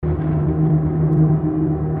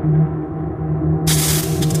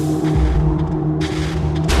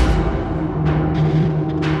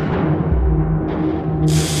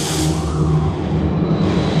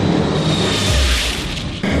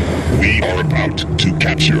about to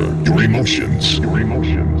capture your emotions. Your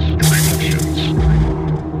emotions. Your emotions.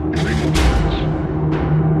 Your emotions.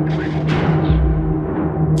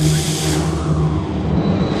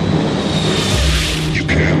 You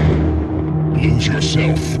can lose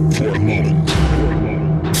yourself for a moment.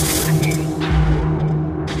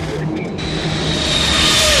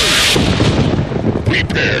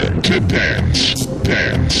 Prepare to dance,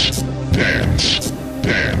 dance, dance,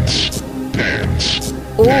 dance, dance.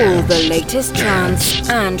 All the latest trance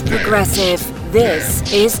and progressive. This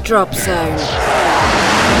is Drop Zone.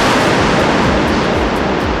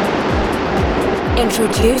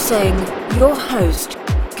 Introducing your host,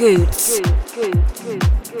 Goots.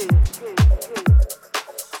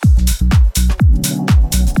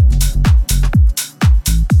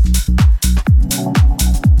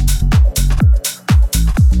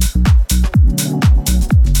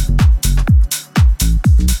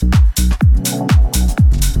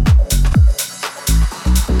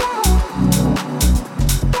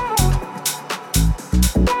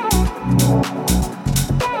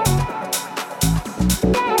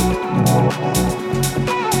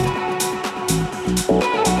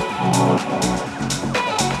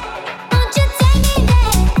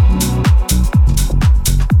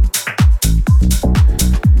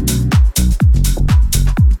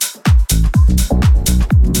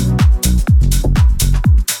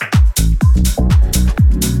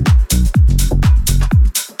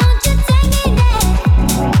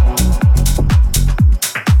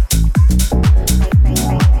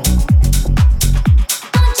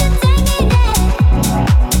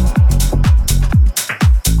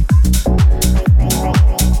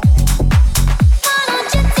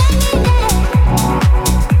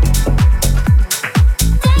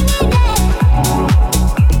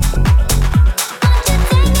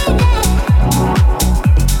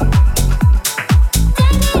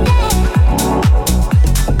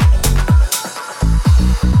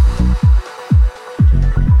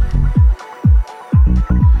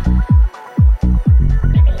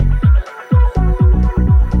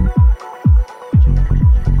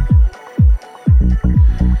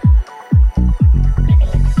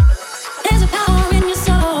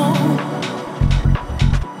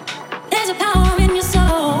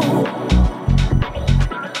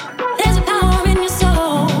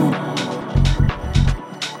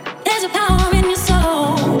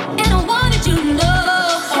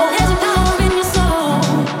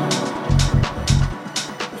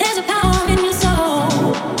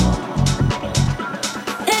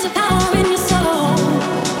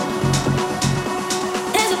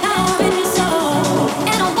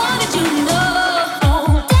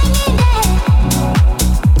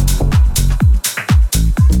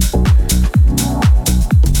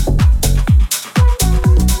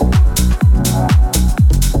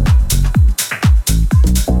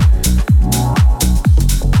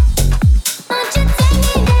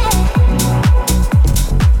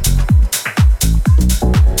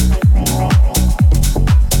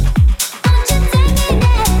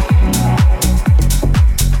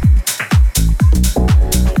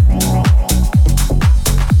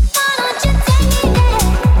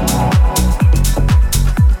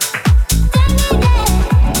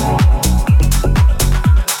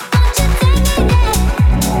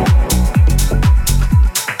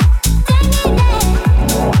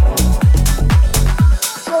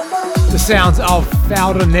 Sounds of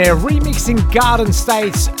Fountain there, remixing Garden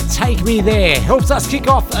State's Take Me There. Helps us kick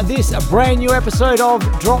off this brand new episode of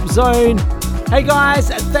Drop Zone. Hey guys,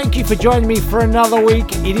 thank you for joining me for another week.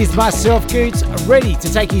 It is myself, Goots, ready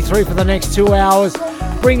to take you through for the next 2 hours,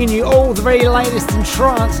 bringing you all the very latest in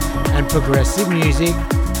trance and progressive music.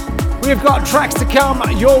 We've got tracks to come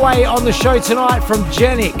your way on the show tonight from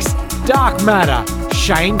Genix, Dark Matter,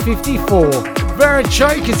 Shane 54,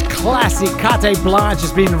 Verichoker's classic Carte Blanche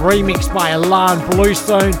has been remixed by Alan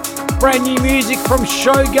Bluestone. Brand new music from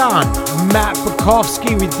Shogun, Matt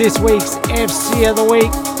Bukowski with this week's FC of the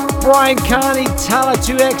Week, Brian Carney, Tala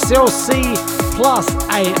 2XLC, plus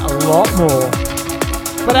a lot more.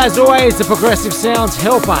 But as always, the progressive sounds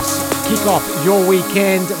help us kick off your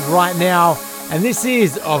weekend right now. And this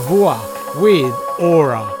is Avua with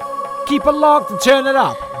Aura. Keep it locked and turn it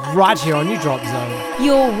up right here on your Drop Zone.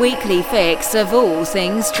 Your weekly fix of all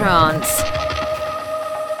things trance.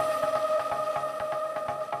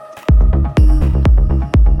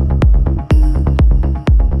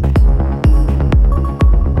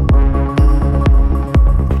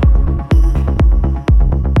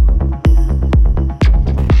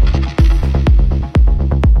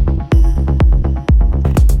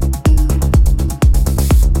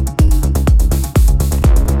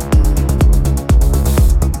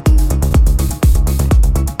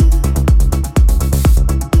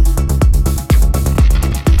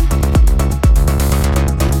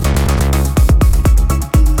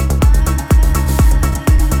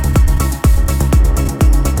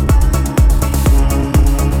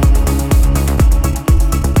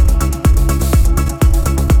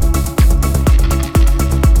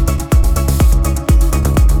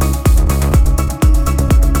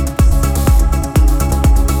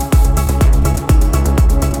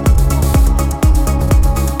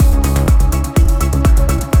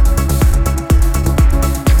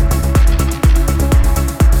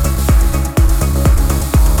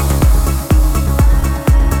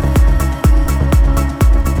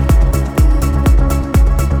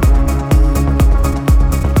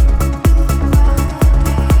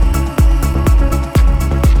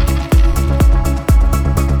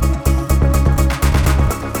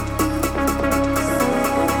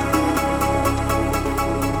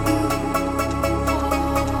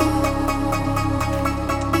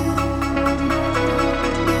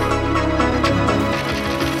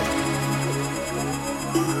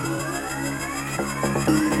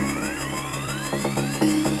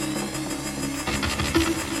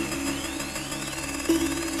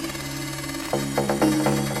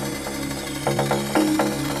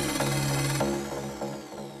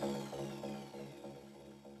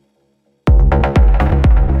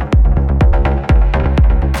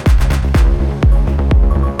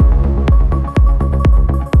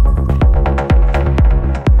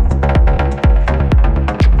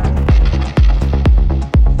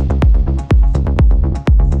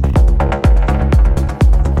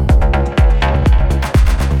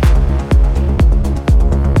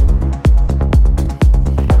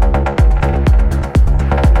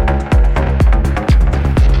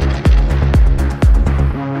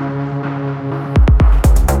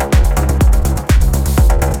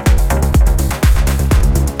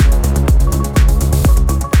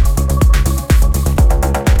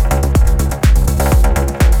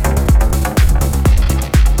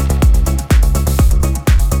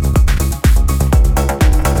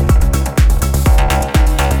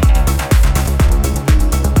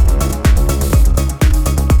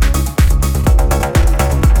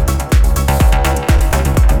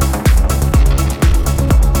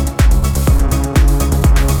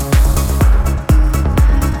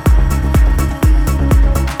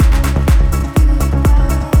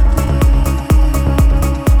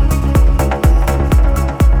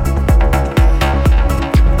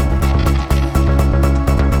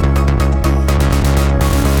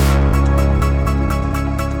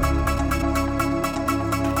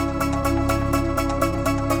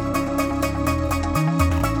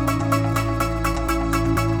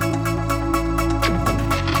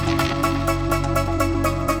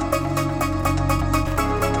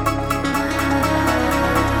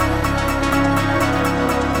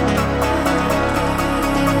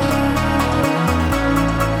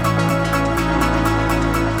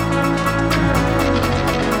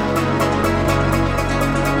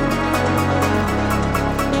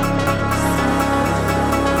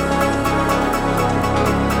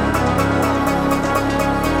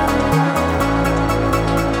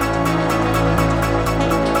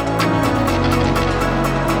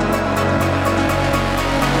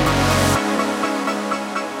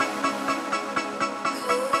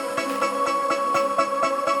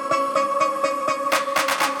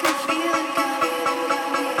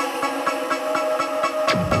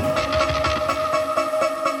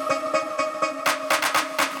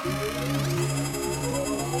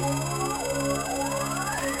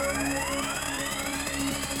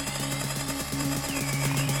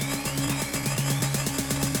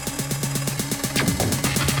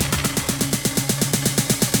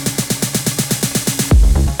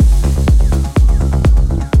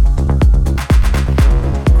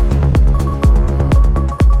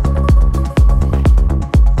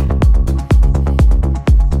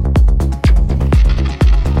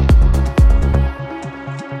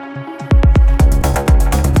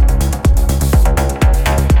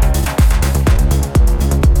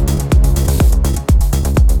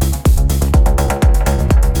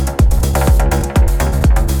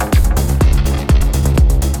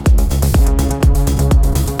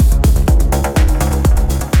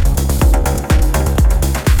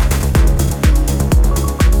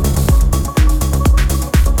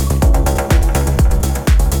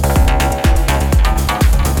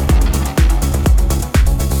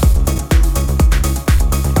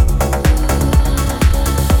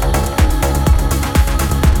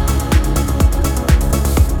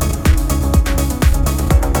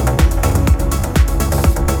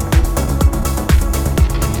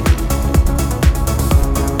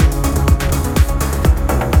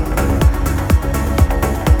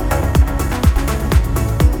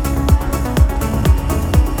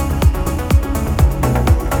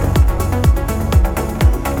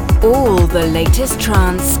 the latest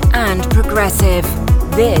trance and progressive.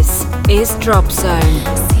 This is Drop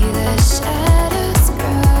Zone.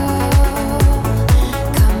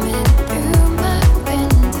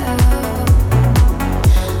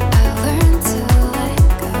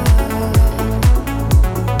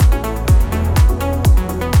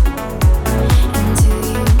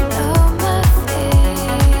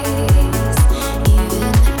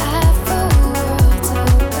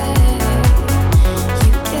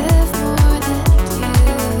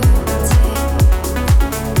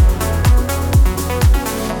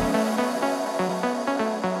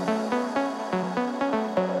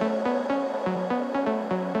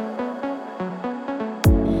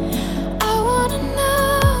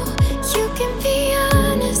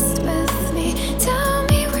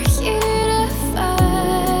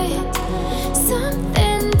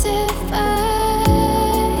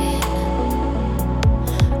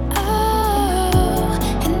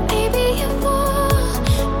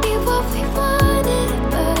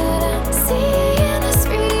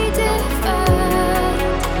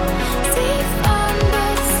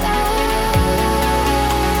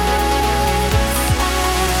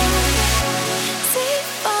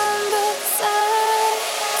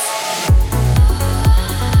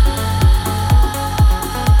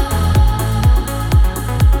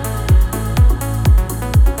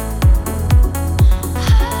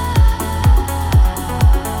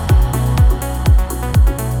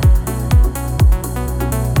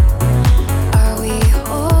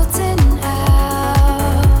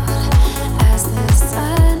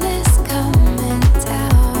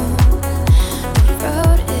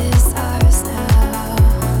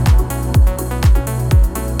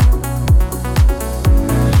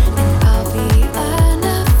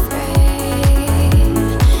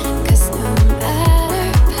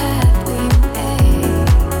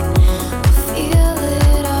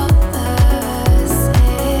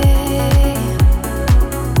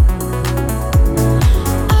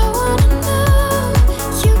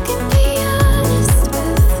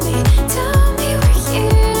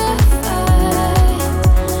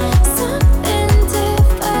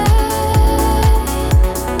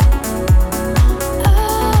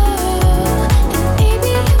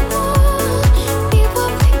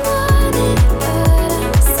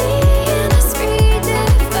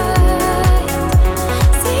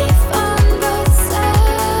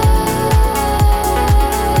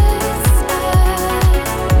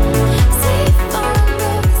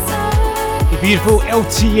 Beautiful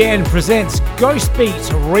LTN presents Ghost Beats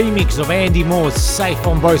remix of Andy Moore's Safe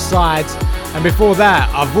on Both Sides, and before that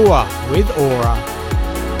Avua with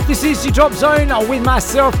Aura. This is your Drop Zone with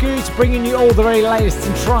myself, Goose, bringing you all the very latest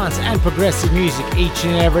in trance and progressive music each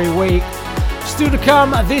and every week. Still to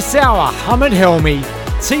come this hour, Hamid Helmi,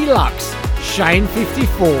 T-Lux, Shane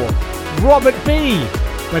 54, Robert B.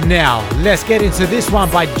 But now let's get into this one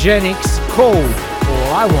by Genix called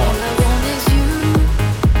All I Want.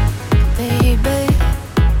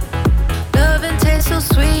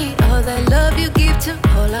 Sweet, all that love you give to,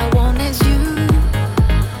 all I want is you,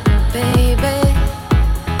 baby.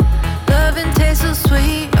 Love and taste so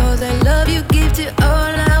sweet, all that love you give to,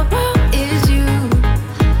 all I want is you,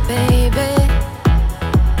 baby.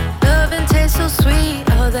 Love and taste so sweet,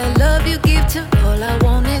 all that love you give to, all I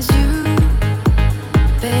want is you,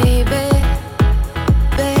 baby,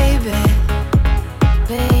 baby,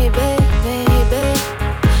 baby, baby.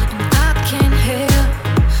 And I can't help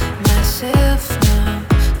myself.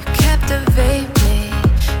 Captivate me,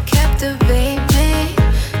 captivate.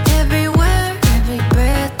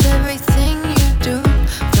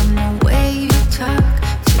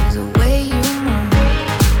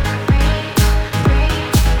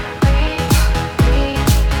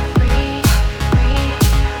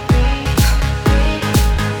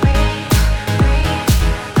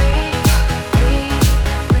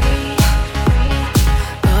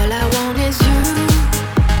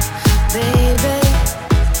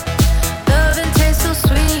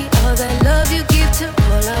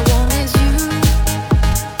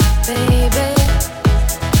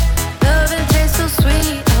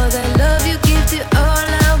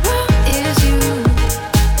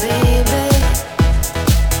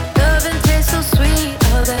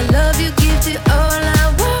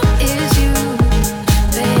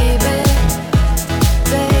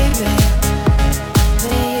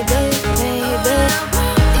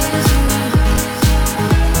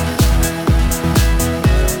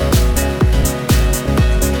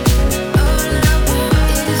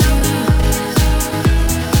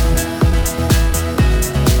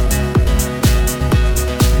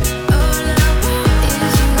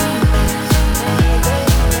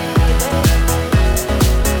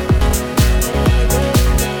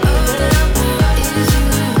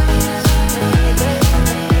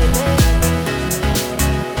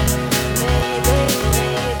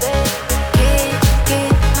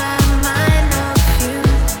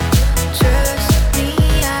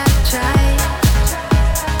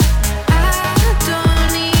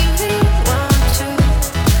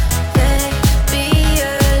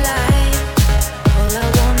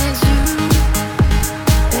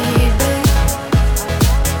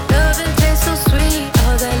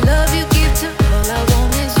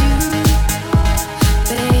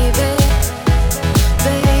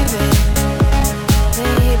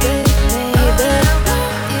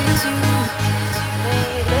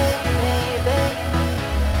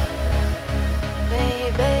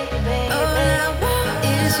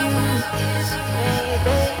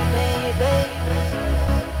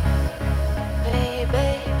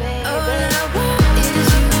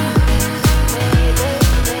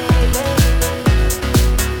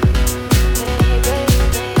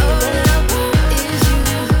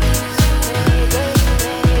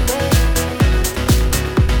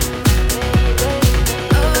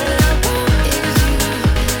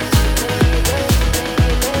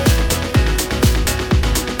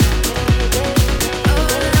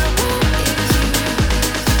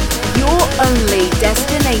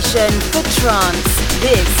 destination for trance.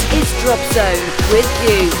 This is Drop Zone with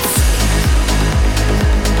Goots.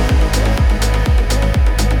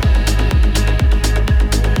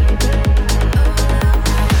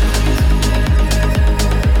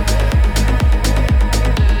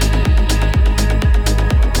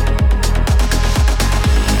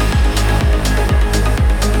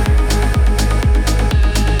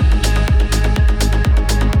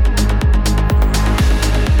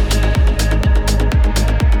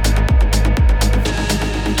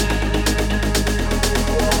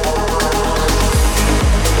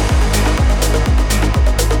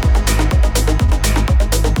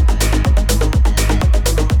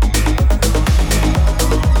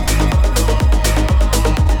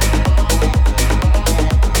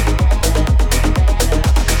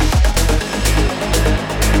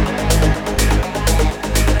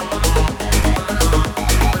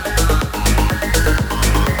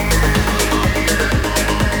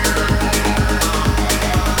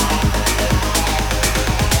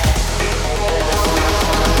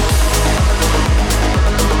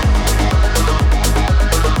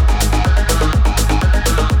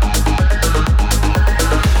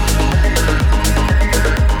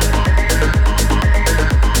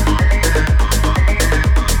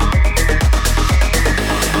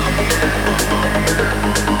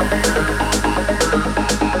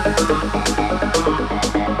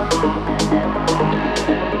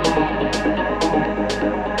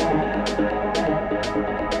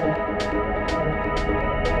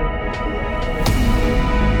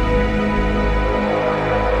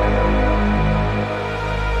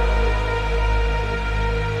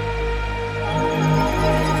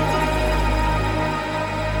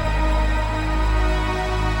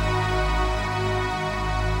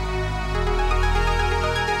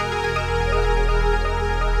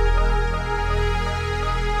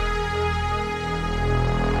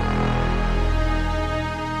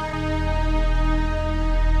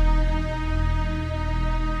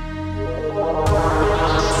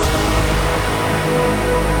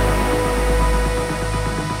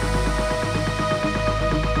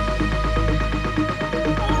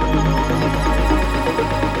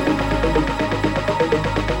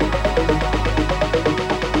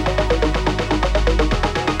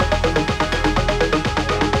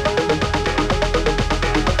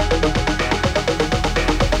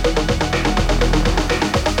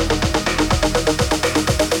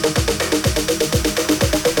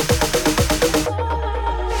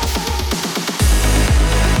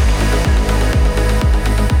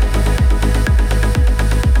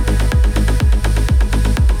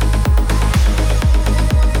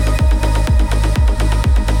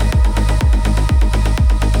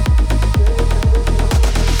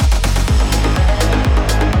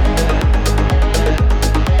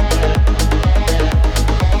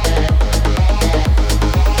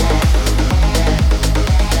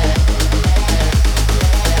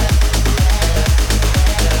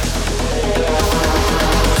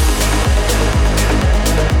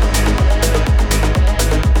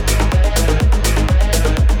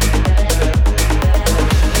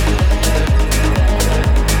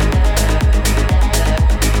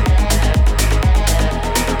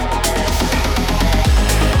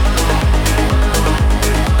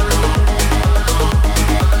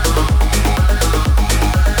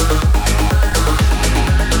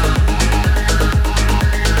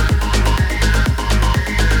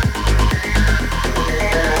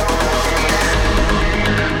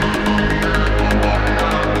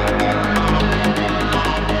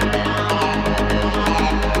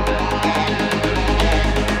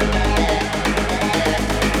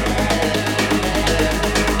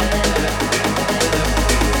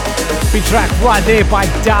 Big track right there by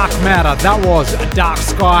Dark Matter. That was Dark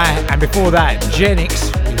Sky, and before that,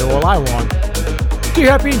 Genix with All I Want. Do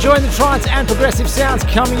hope you're enjoying the trance and progressive sounds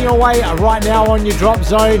coming your way right now on your Drop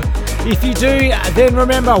Zone. If you do, then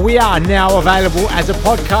remember we are now available as a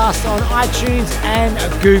podcast on iTunes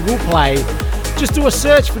and Google Play. Just do a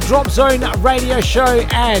search for Drop Zone Radio Show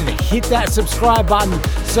and hit that subscribe button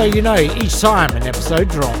so you know each time an episode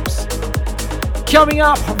drops. Coming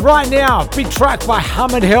up right now, big track by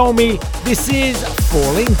Hamid Helmi. This is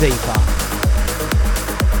Falling Deeper.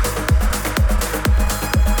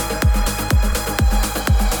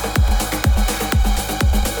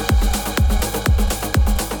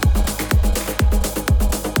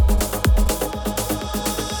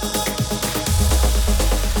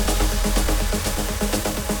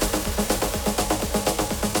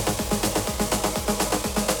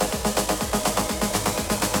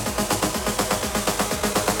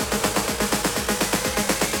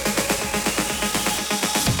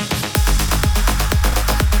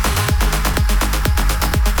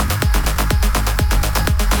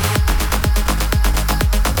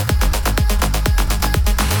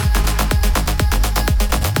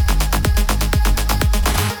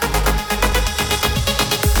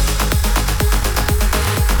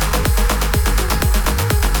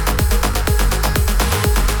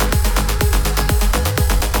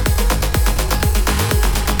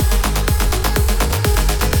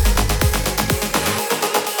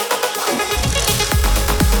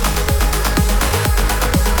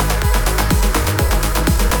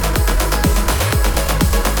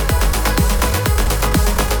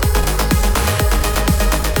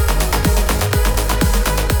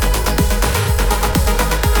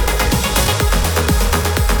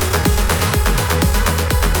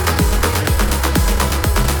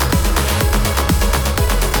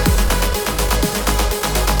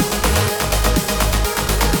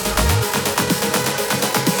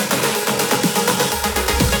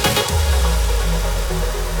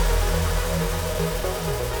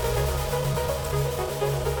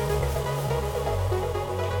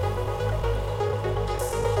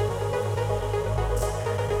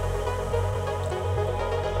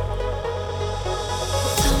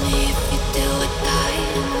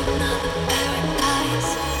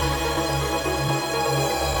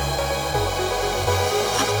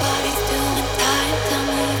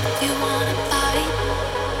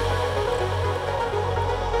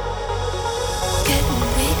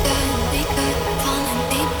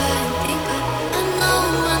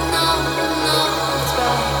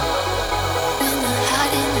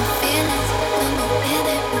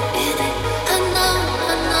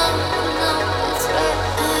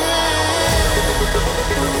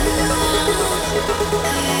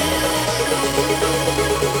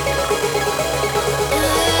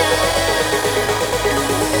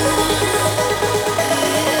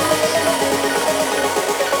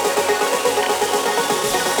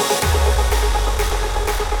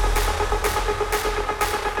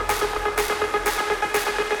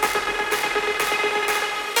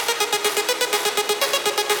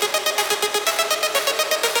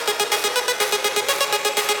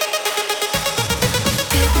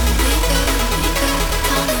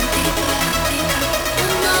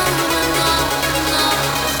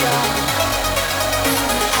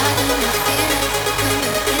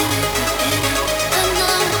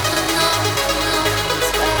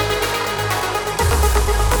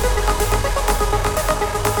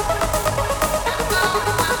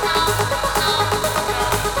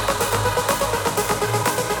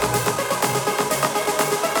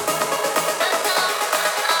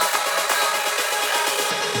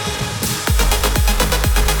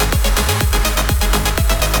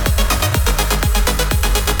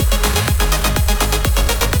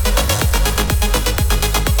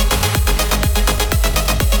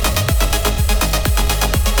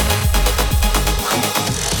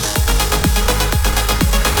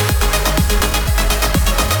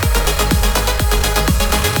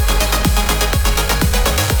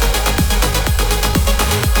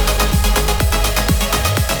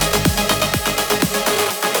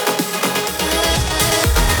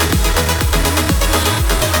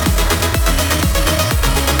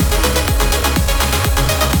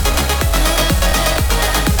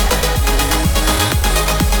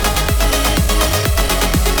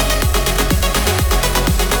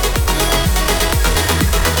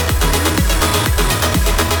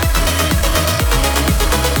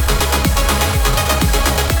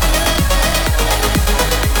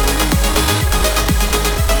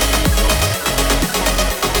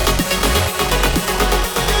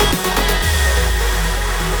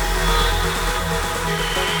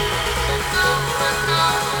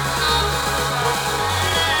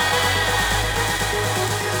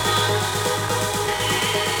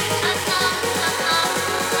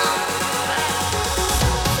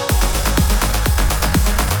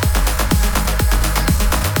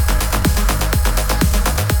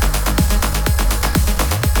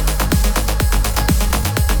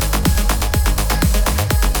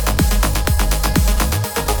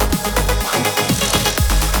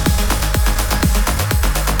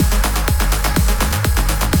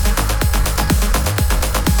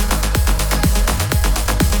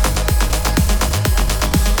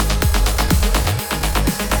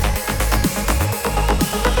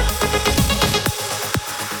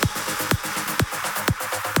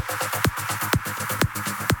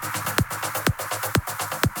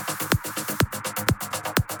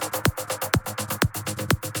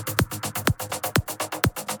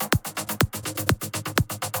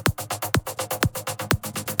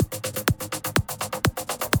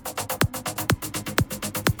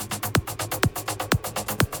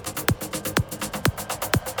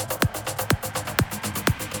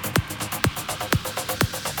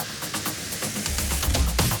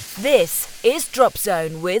 This is Drop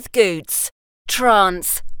Zone with Goots.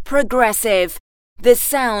 Trance, progressive, the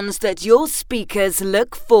sounds that your speakers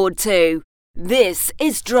look forward to. This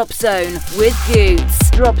is Drop Zone with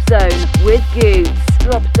Goots. Drop Zone with Goots.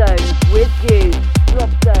 Drop Zone with Goots.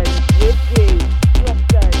 Drop Zone with Goots. Drop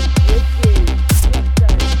Zone with Goots.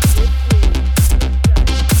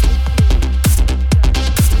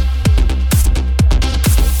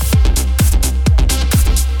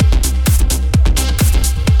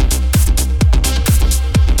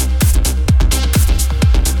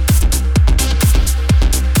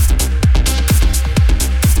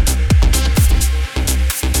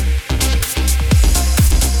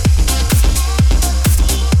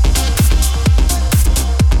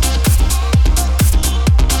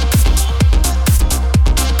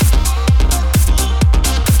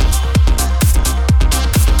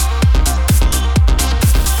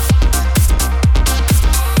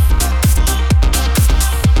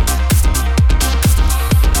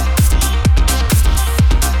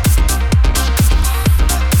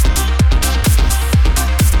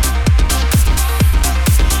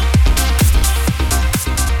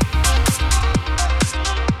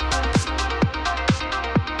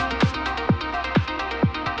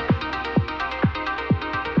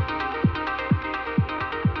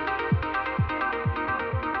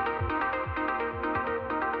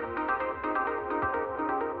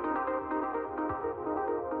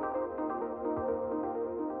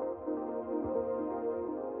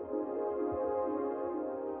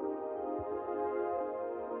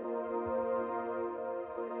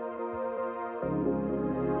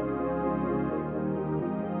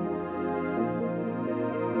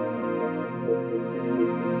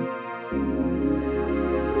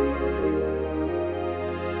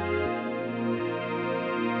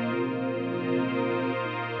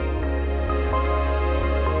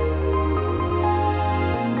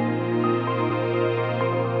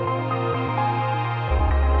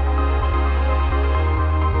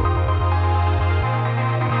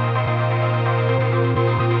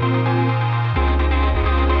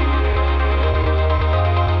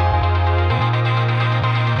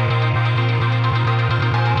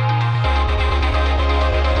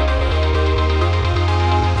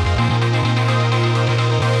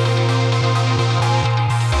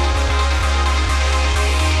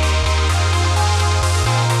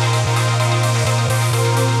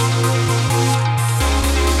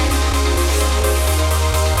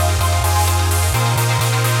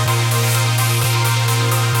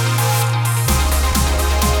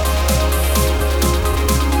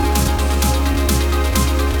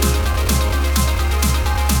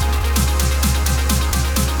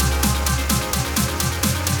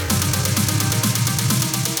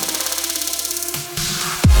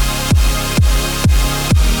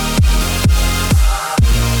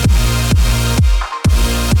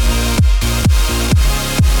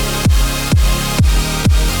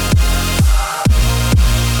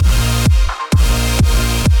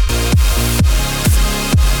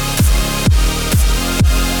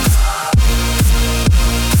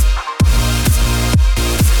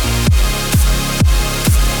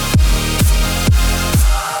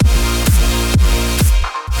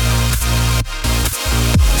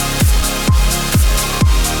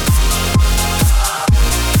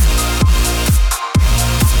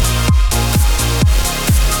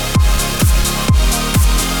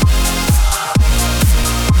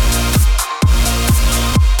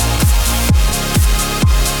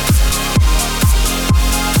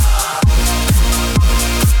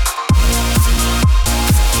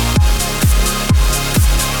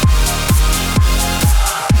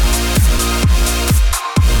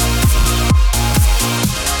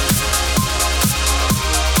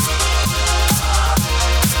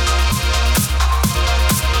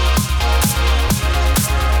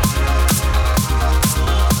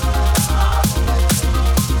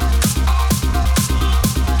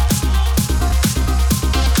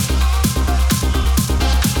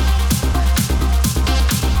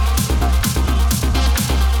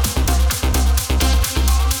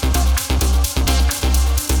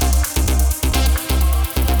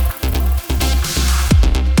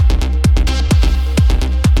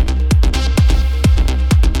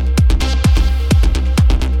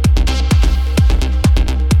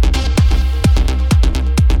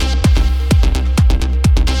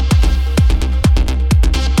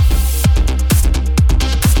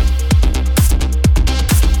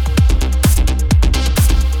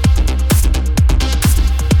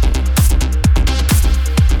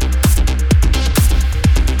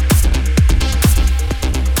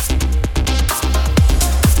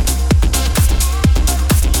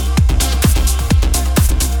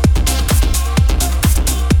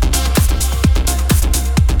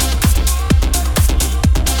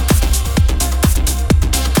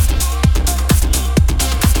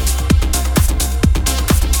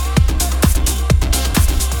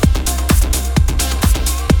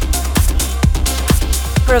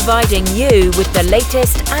 providing you with the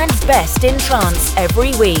latest and best in trance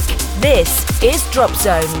every week. This is Drop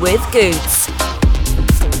Zone with Goots.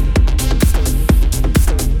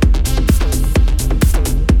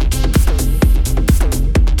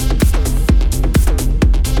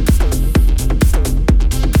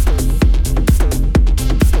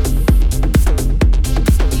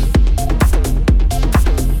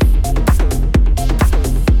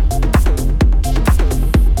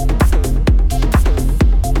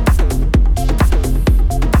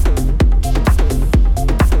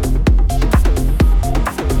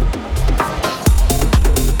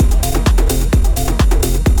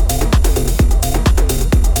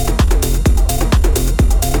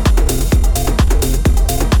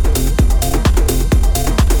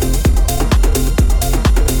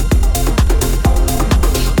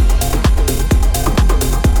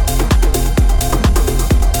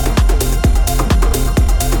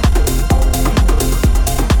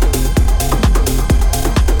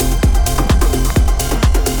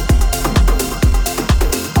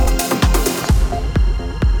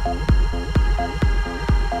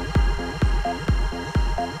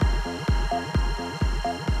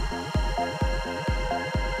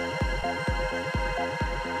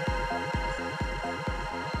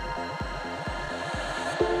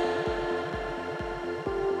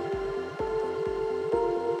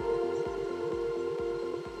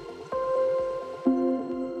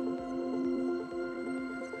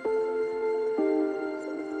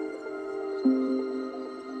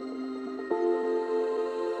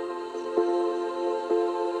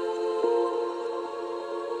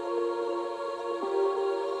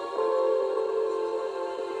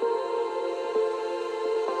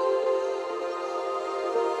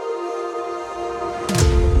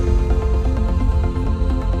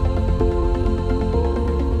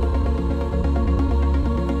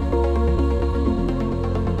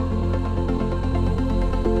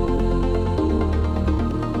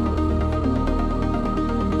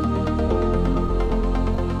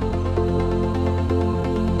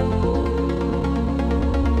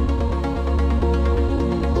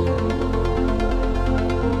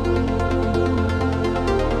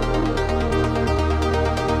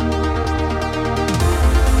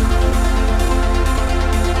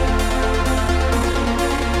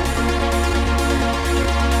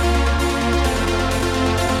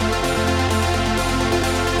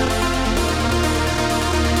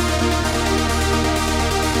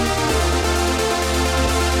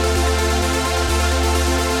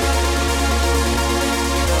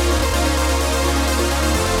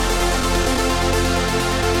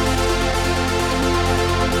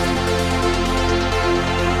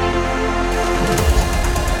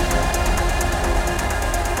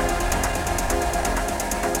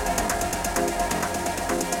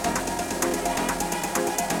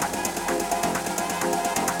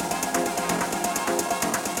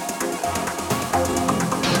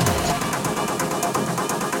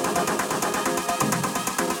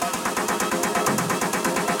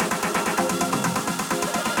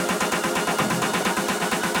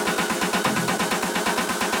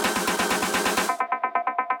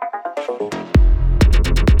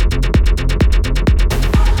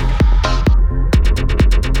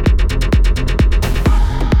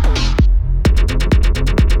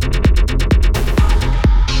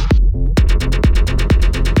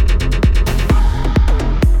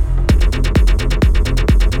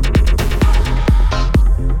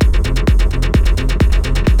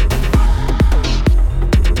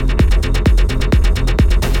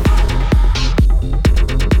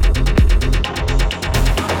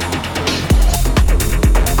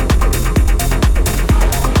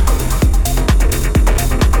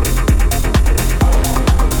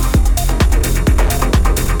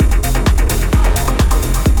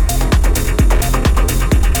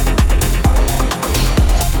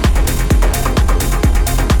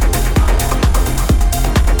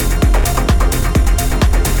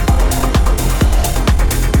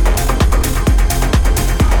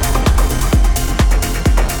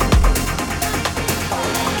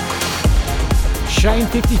 Shane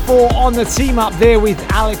 54 on the team up there with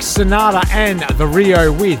Alex Sonata and The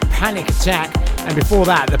Rio with Panic Attack. And before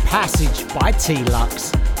that, The Passage by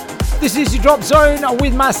T-Lux. This is your Drop Zone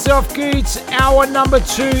with myself, Goots. Hour number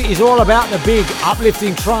 2 is all about the big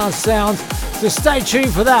uplifting trance sounds. So stay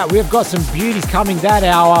tuned for that. We've got some beauties coming that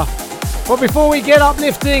hour. But before we get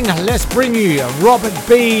uplifting, let's bring you Robert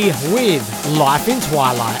B with Life in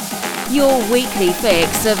Twilight. Your weekly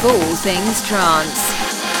fix of all things trance.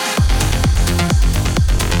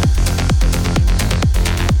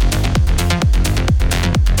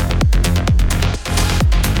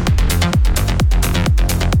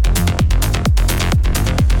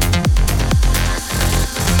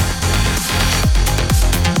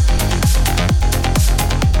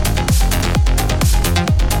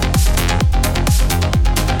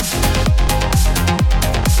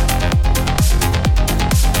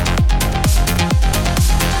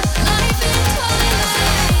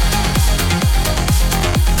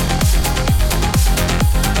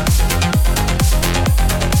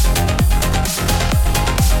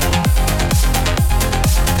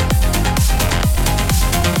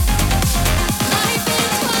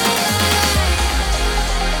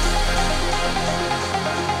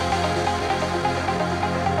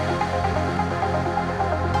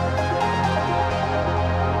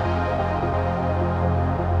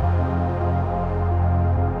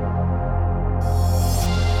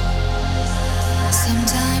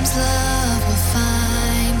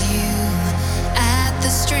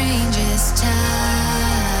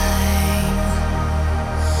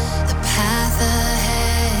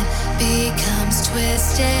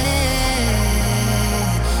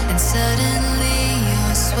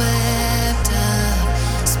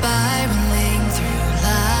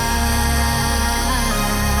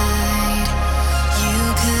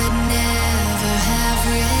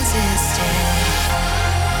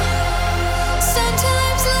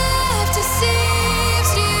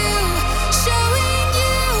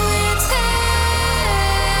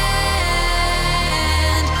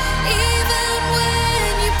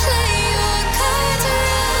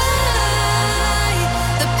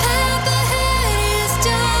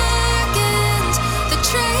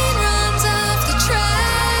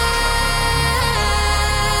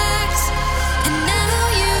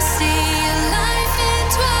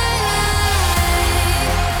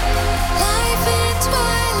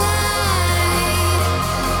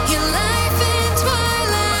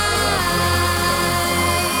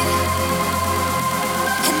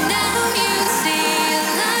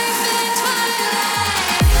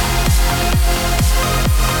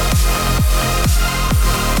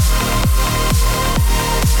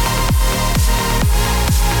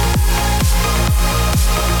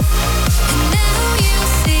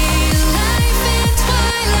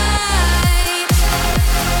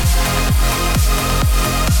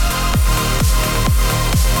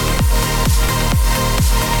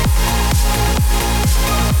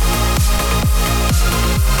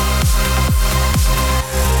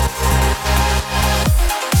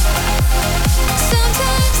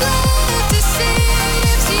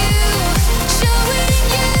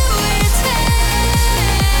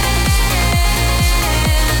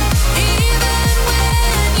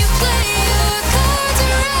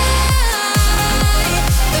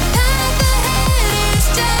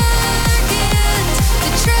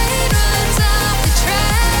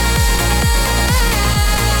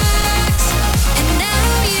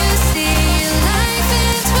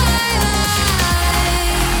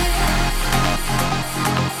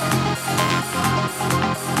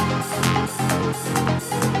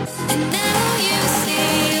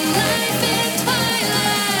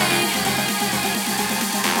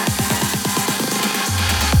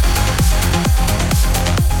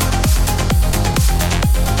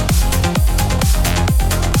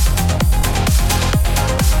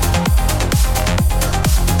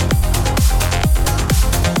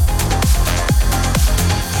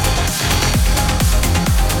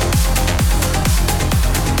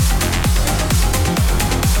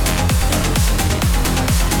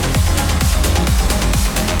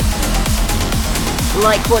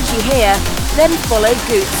 Like what you hear? Then follow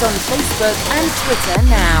Goots on Facebook and Twitter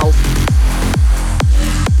now.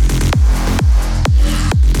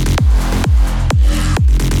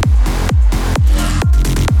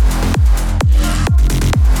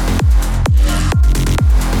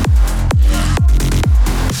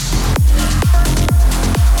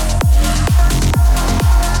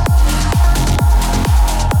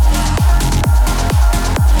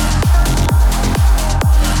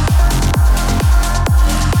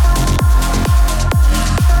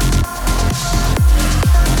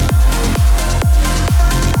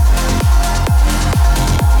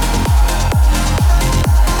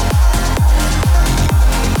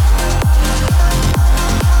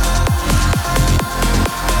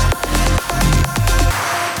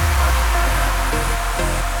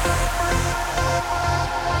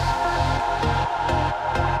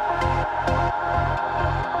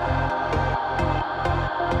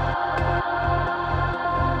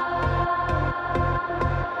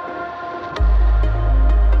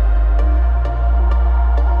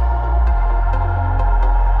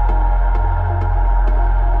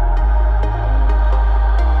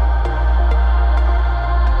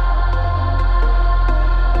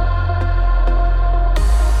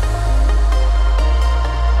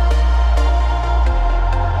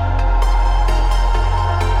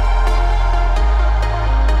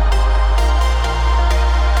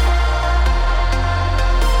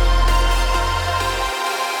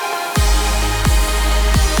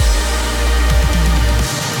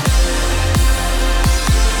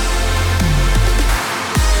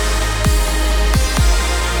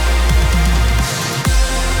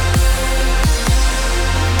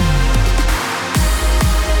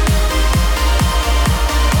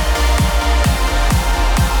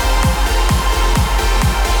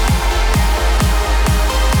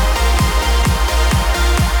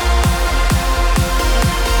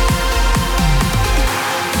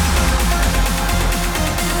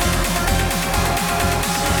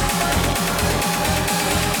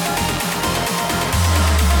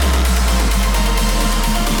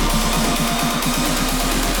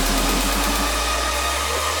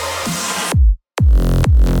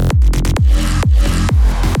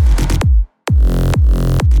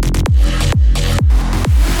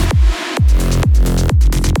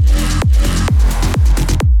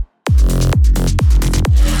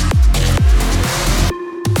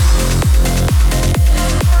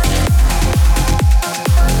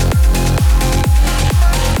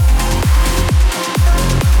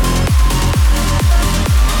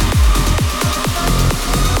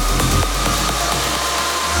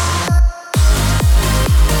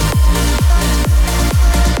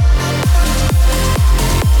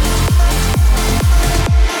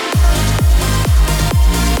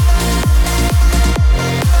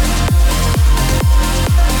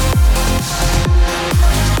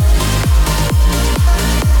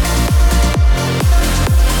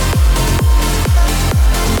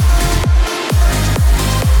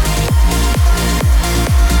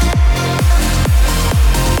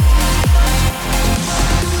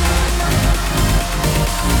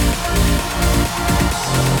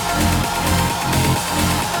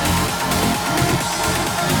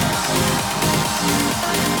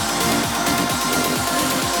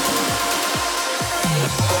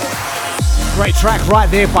 Great track right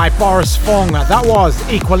there by Boris Fong. That was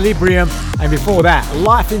Equilibrium, and before that,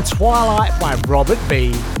 Life in Twilight by Robert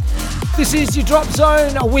B. This is your Drop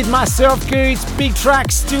Zone with myself, Goots. Big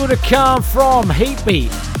tracks still to come from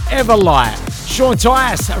Heatbeat, Everlight, Sean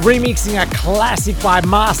Tyas remixing a classic by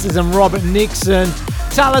Masters and Robert Nixon,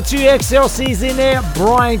 Tyler 2XLC's in there,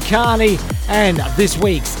 Brian Carney, and this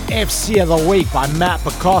week's FC of the Week by Matt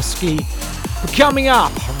Bukowski. Coming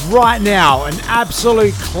up right now, an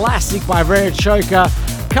absolute classic by Rare Choker,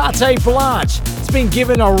 Carte Blanche. It's been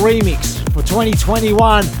given a remix for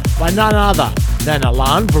 2021 by none other than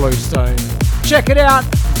Alan Bluestone. Check it out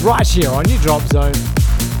right here on your Drop Zone.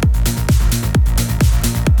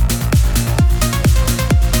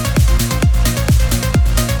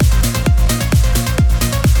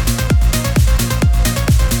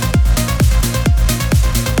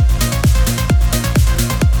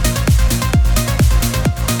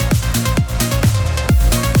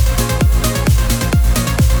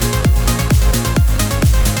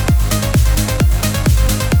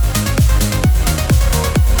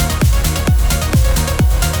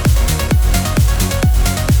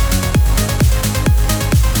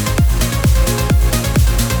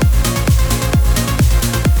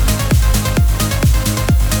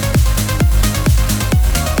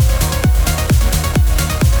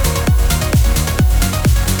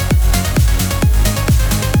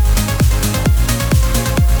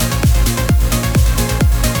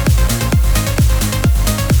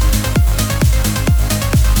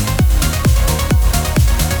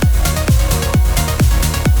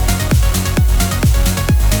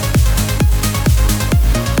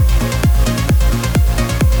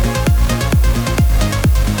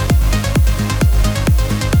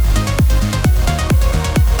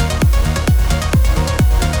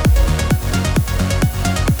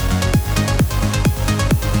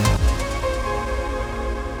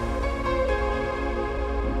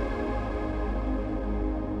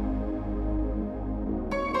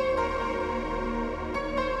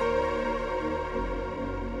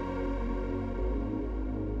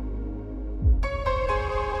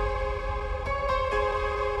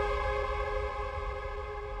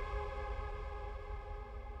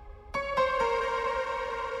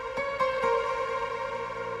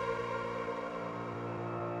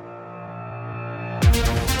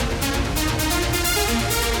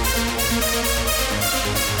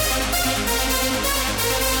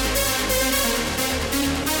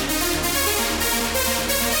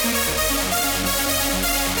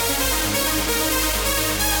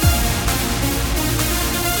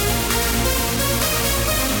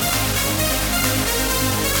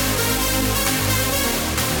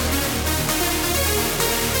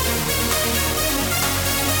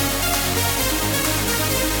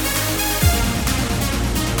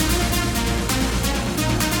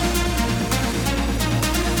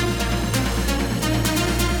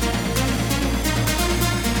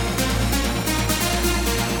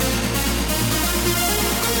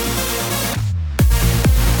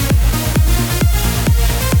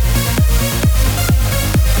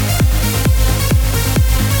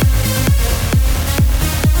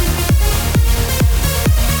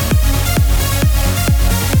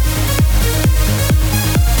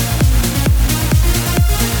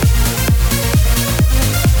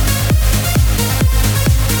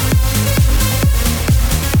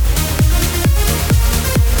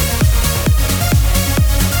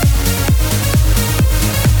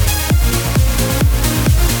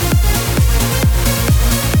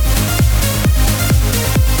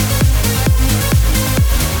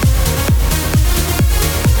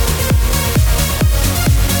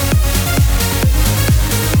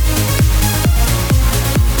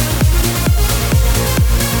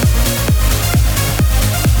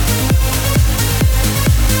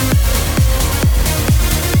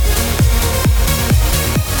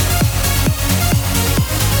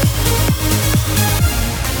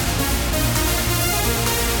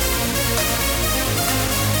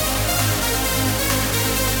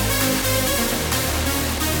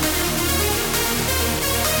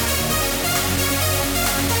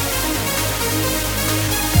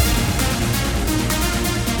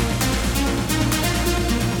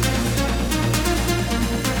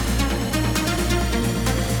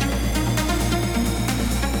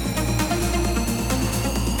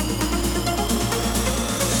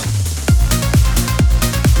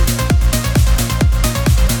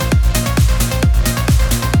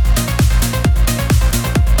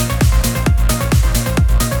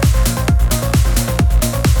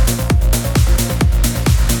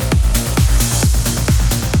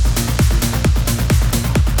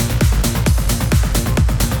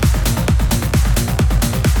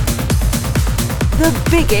 The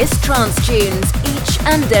biggest trance tunes each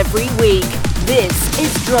and every week. This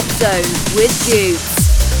is Drop Zone with Goots.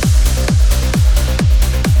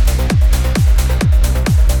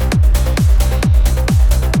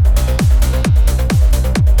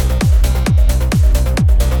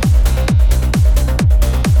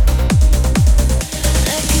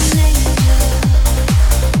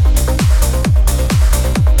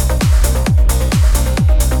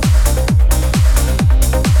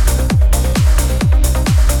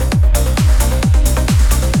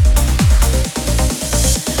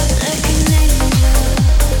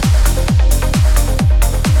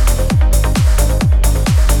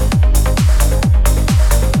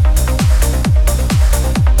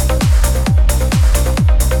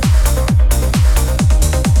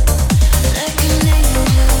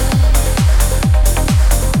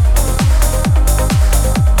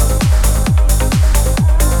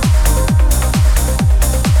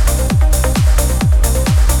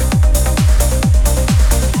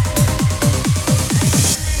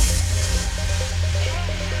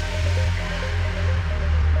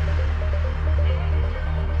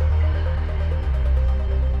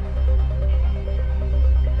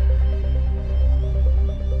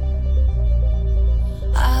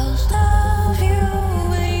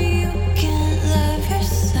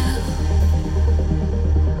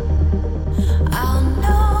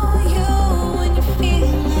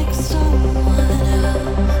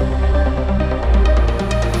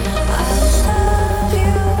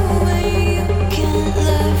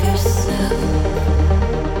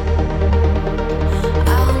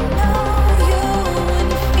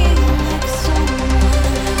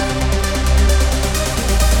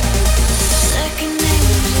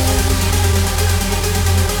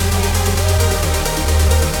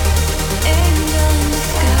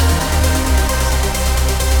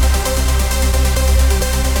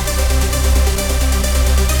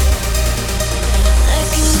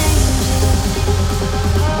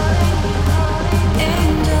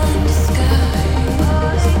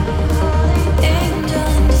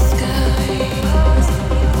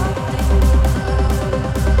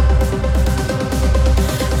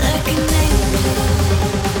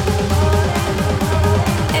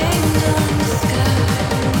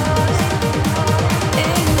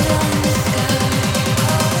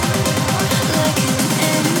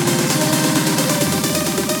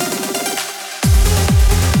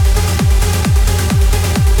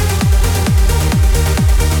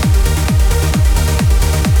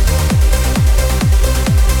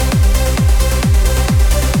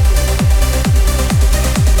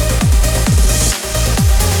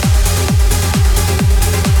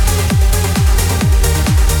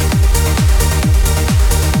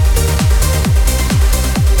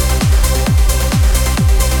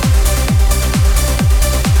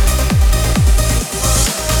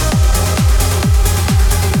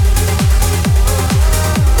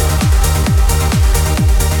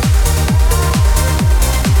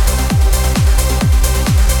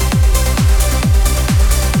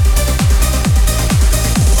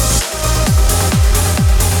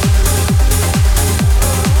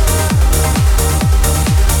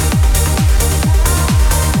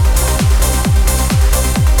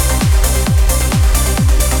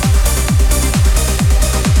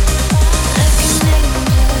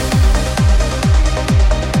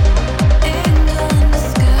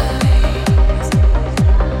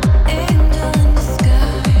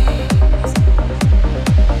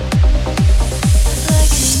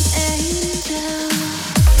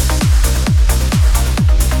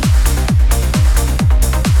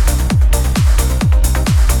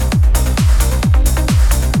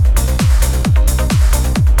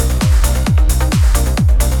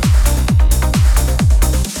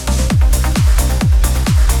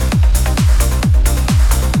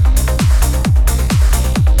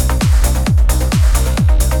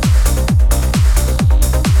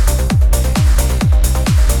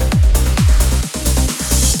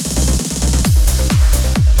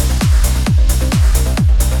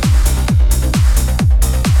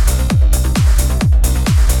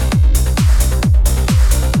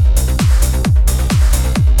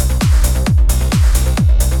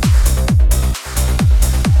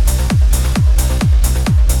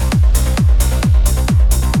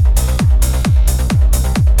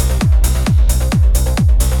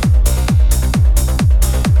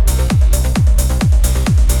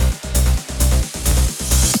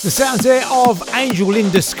 The sounds there of Angel in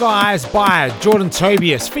Disguise by Jordan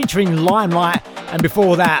Tobias featuring Limelight, and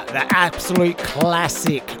before that the absolute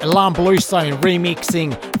classic Alarm Bluestone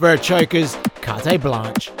remixing Vera Choker's Carte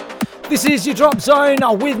Blanche. This is your Drop Zone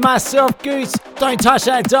with myself, Goose. Don't touch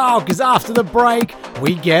that dial, because after the break,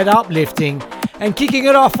 we get uplifting. And kicking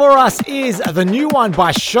it off for us is the new one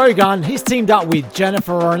by Shogun. He's teamed up with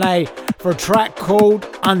Jennifer Renee for a track called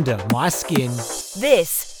Under My Skin.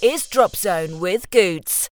 This is Drop Zone with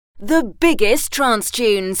Goots. The biggest trance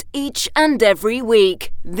tunes each and every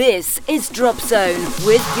week. This is Drop Zone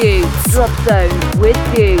with Goots. Drop Zone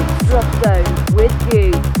with Goots. Drop Zone with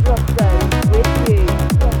Goots. Drop Zone with Goots.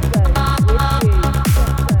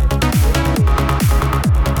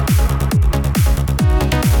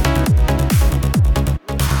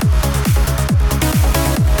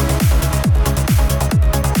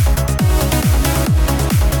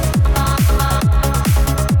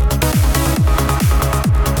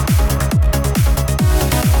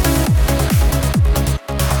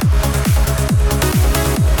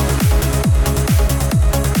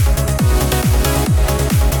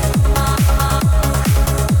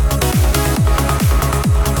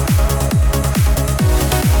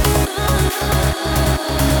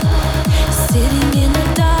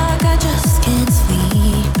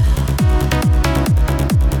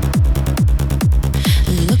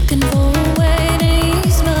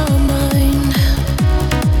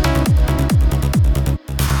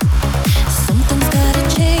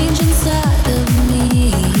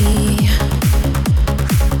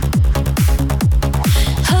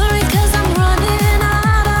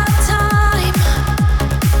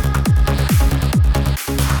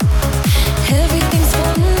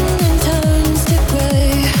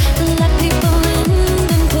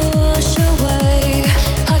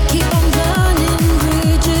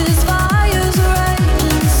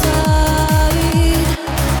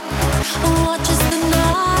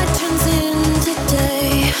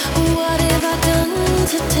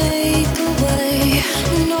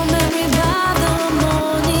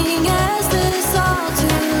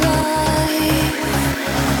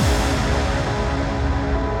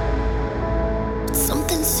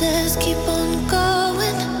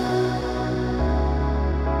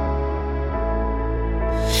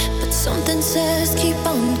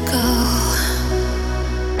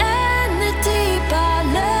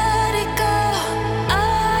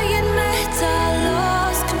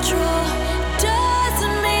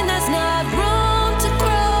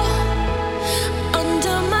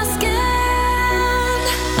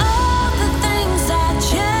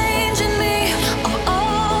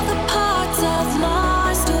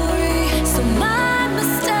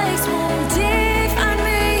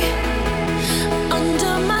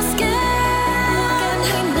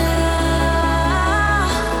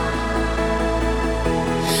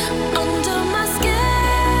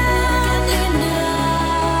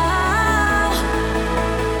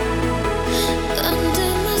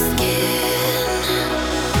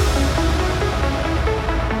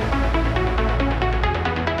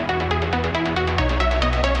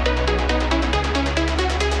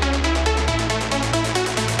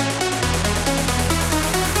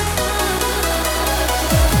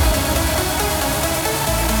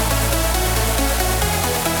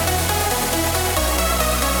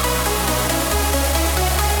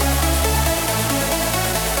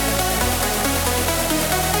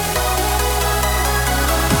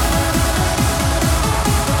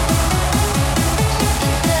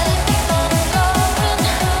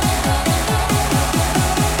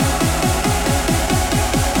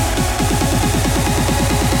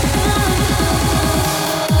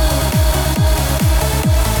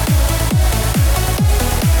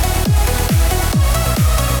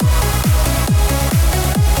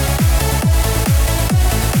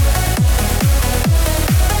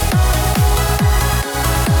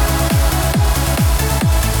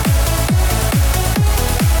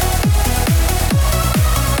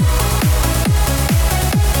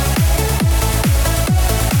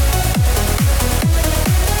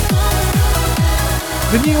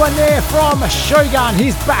 The new one there from Shogun.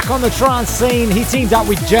 He's back on the trance scene. He teamed up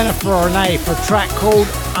with Jennifer Renee for a track called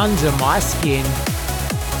Under My Skin.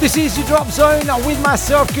 This is your Drop Zone with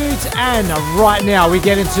myself, Goots, and right now we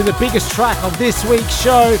get into the biggest track of this week's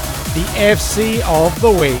show, the FC of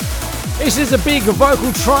the Week. This is a big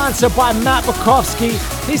vocal trancer by Matt Bukowski.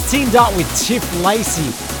 He's teamed up with Tiff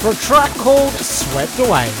Lacey for a track called Swept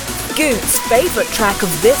Away. Goots' favourite track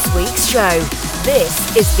of this week's show.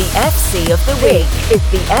 This is the FC of the Week. It's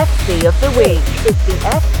the FC of the Week. It's the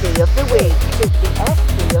FC of the Week. It's the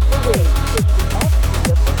FC of the Week. It's the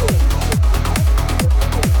FC of the Week.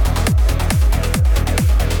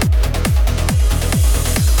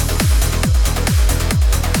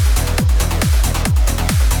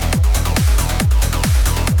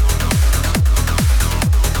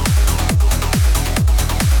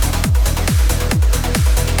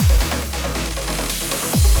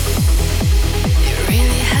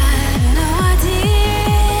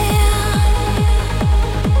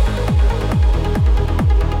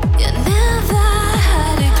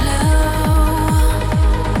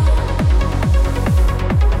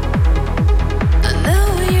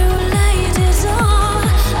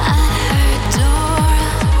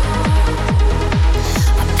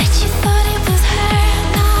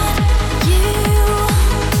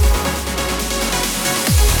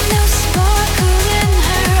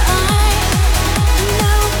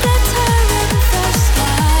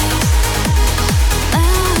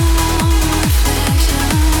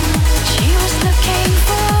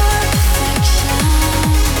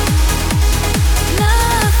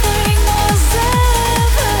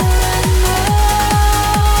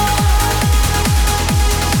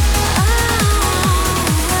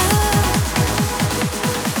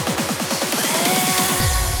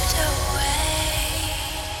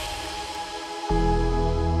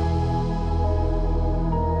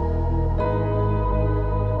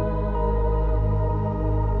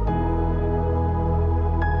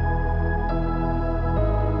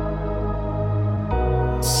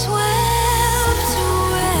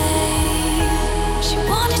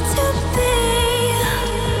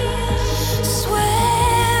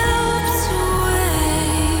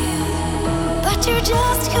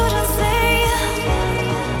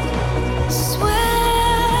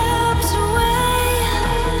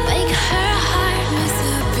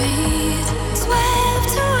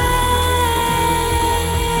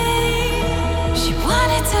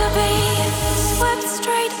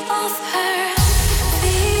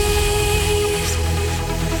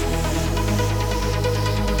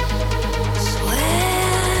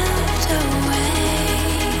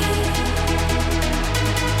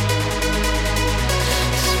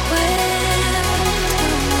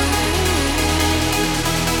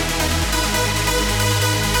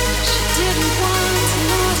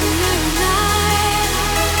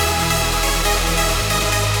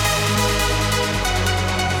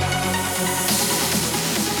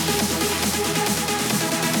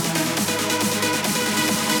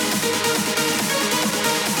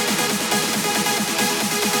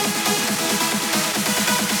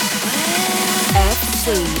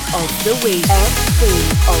 of the week. FC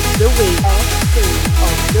of the week. FC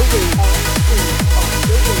of the week. FC of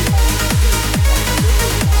the week.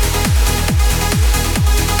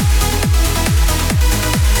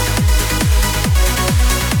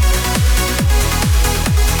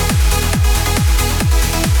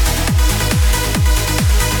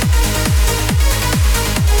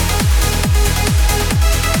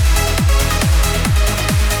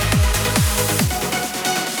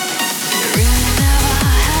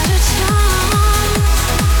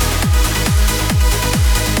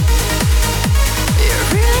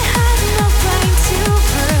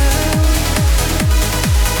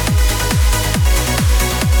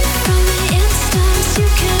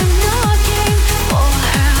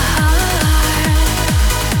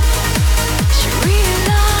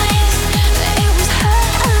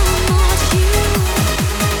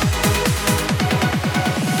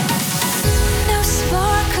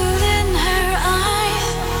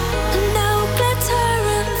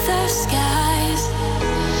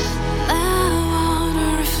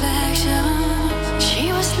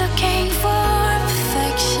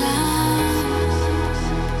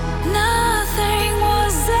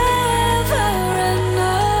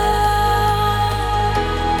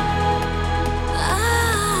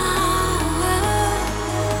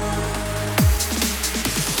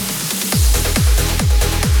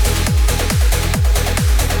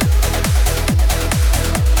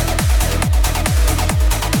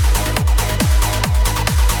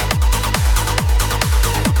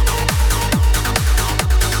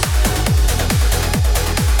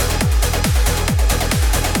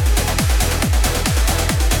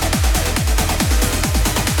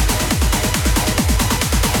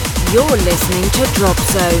 You're listening to Drop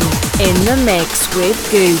Zone in the mix with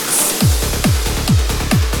Goots.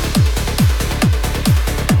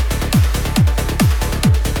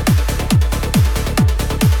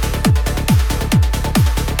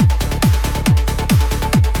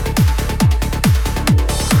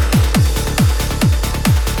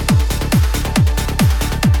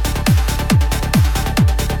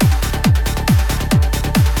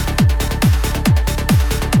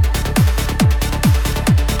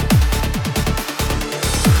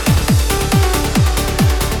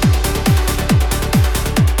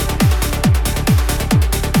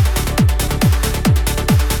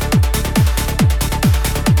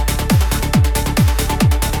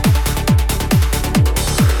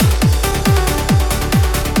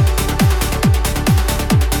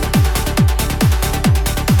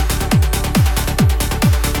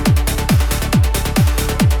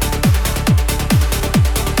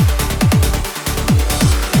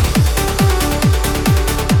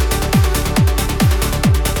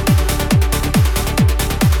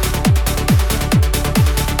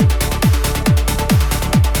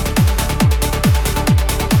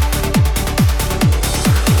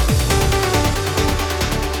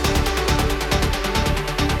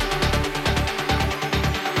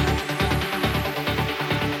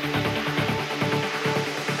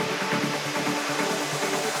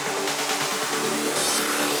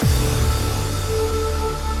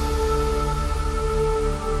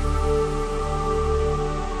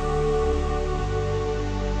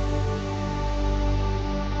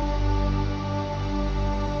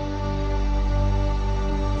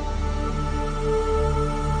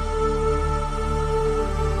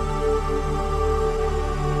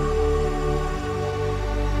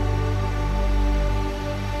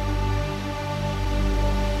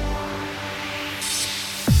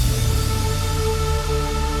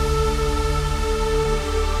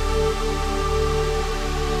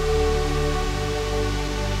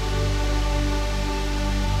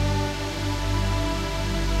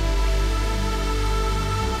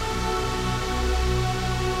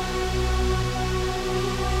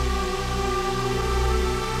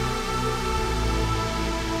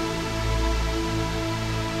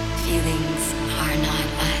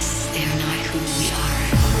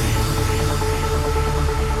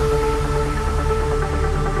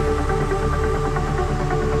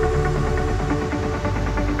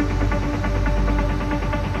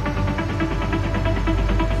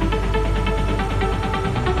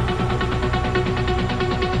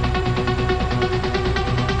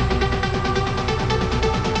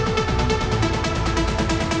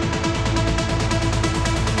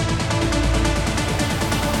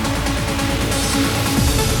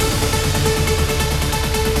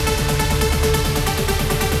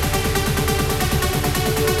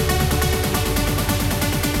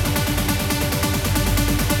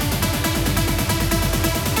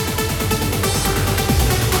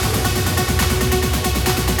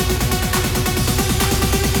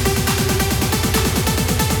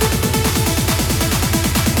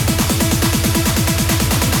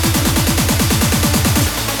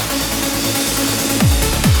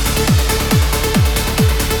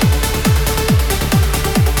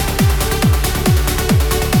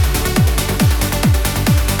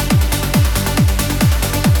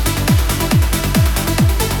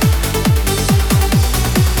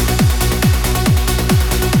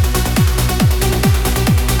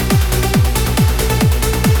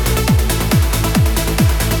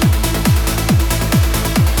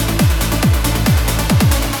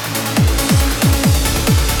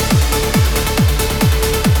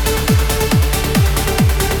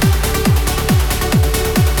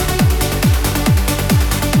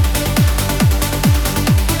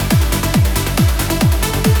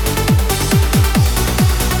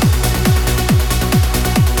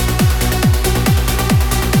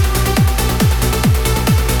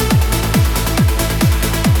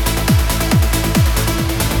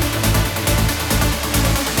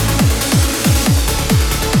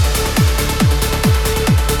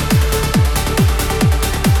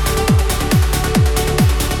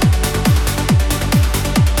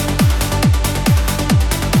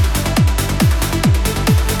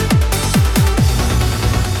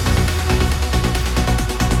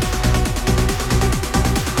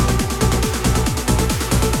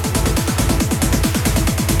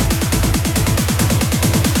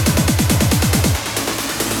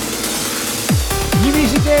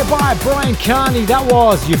 by Brian Carney, that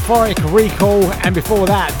was Euphoric Recall. And before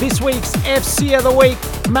that, this week's FC of the Week,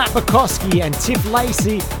 Matt Bukowski and Tiff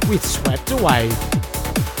Lacey with Swept Away.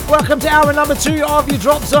 Welcome to hour number 2 of your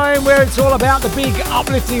Drop Zone, where it's all about the big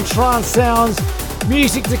uplifting trance sounds.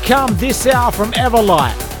 Music to come this hour from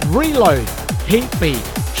Everlight, Reload, Heatbeat,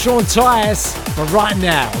 Sean Tyas. But right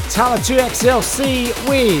now, Tala 2XLC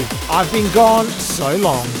with I've Been Gone So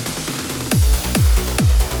Long.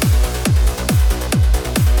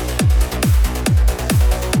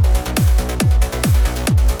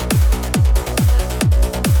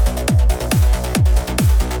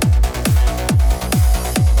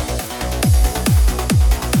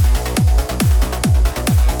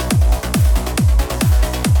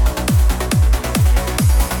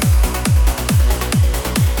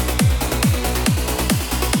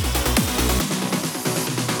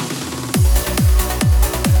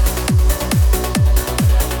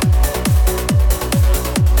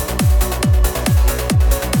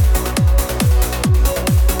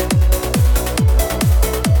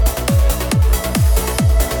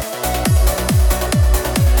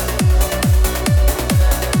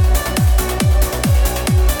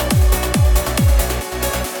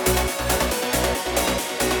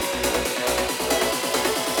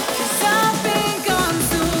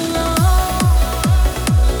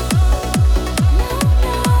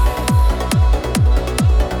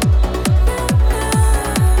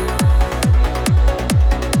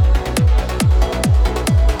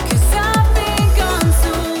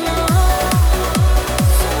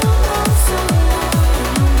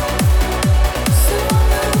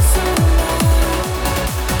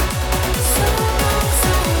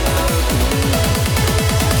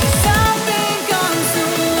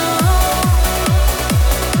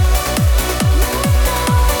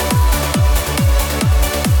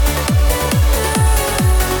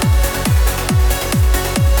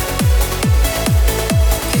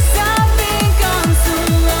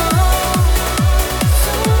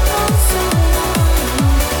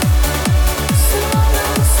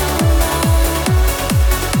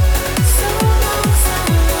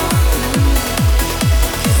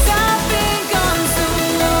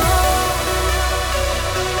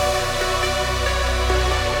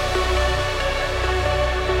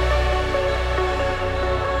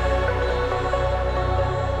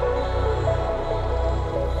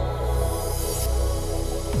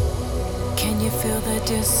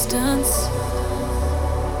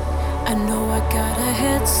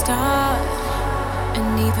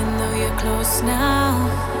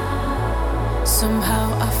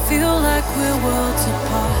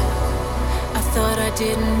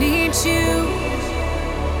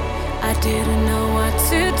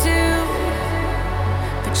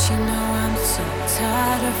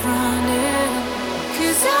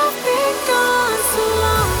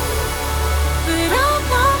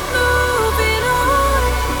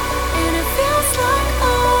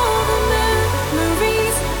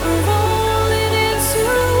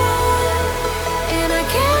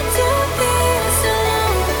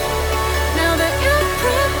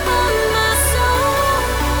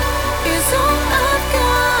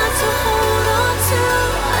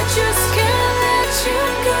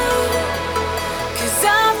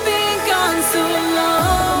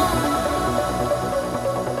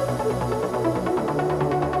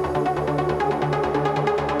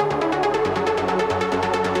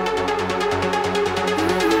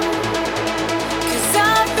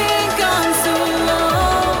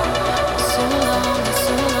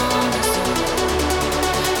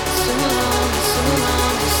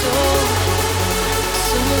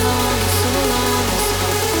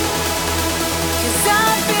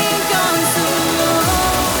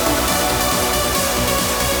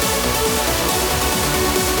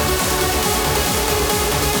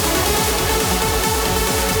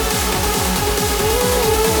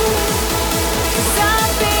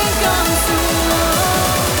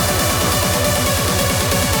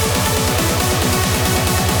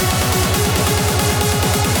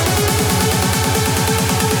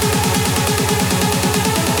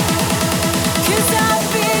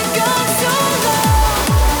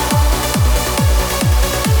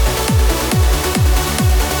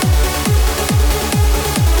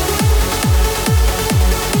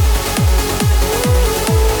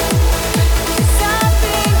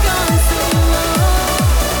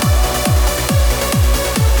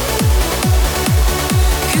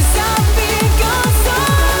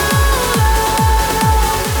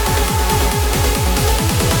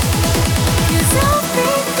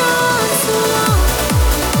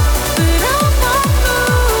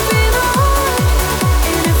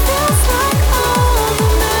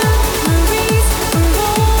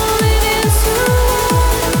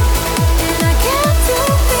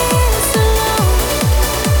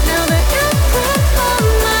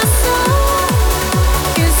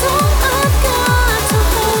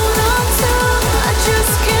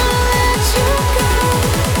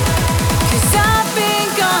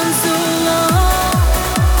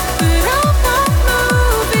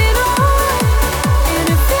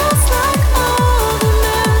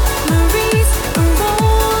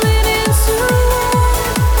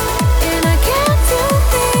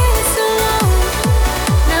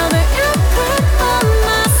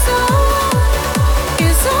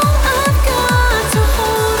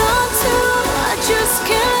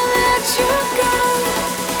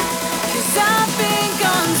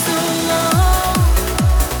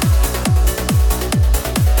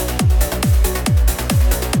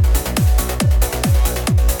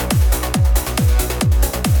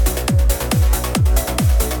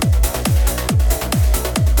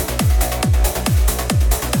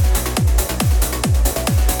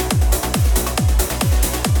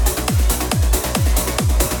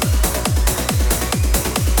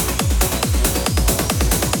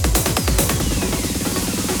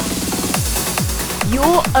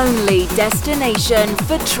 only destination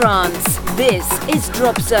for trance. This is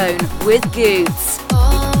Drop Zone with Goots.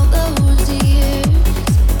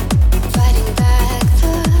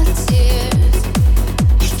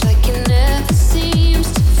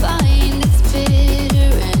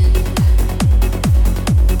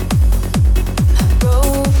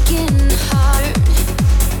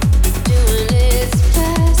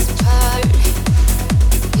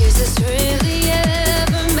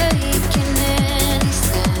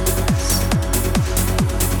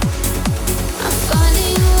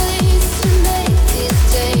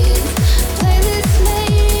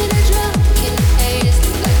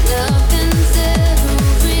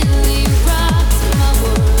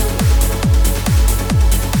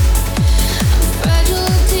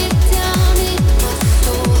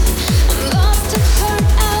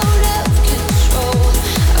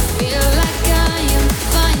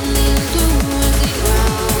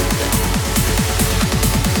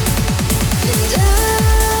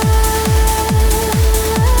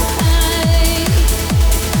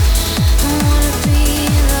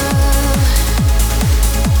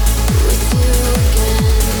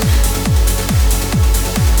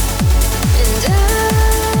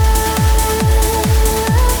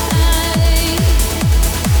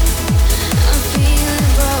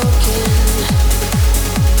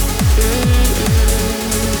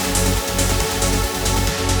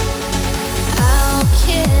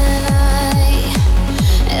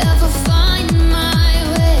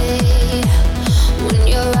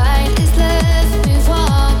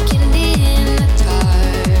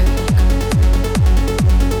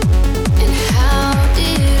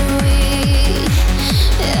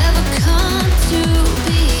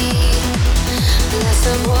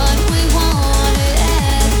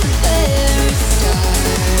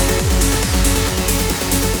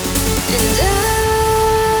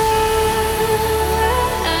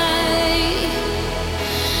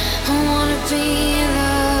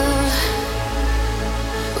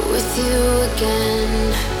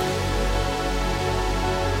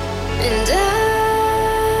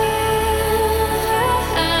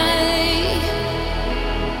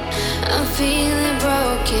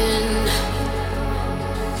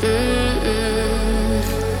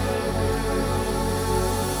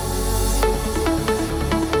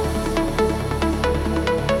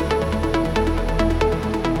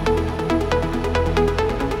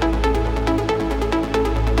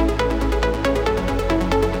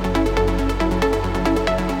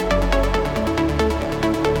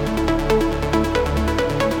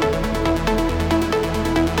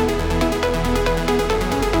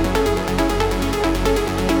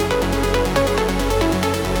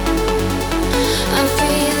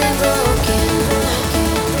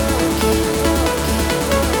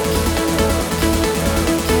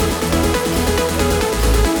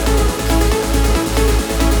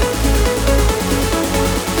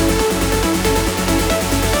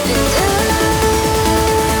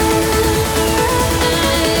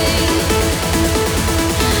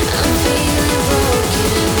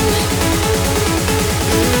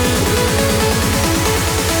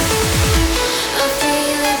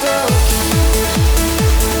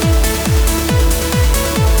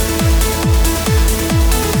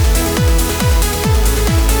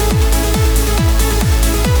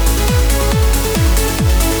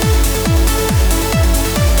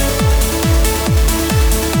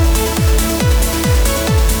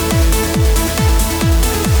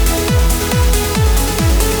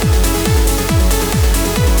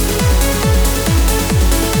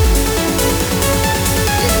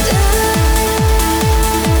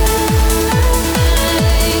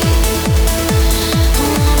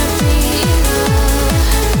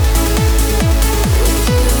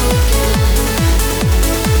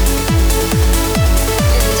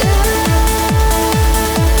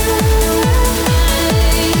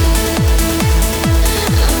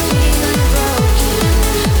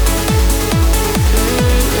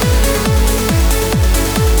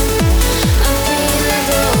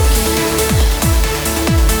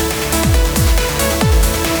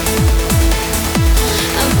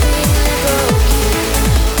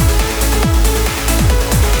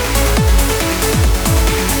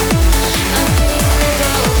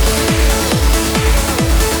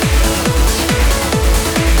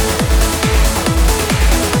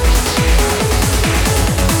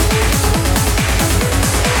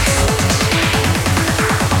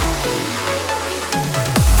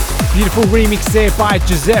 Beautiful remix there by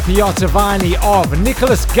Giuseppe Ottaviani of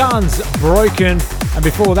Nicholas Gunn's Broken. And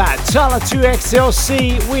before that, Tala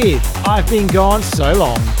 2XLC with I've Been Gone So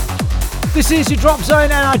Long. This is your Drop Zone,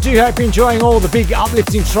 and I do hope you're enjoying all the big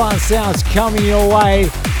uplifting trance sounds coming your way.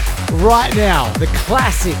 right now. The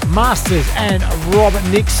classic Masters and Robert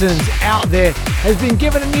Nixon's Out There has been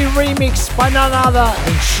given a new remix by none other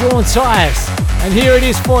than Sean Tyas. And here it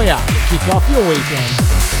is for you to kick off your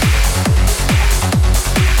weekend.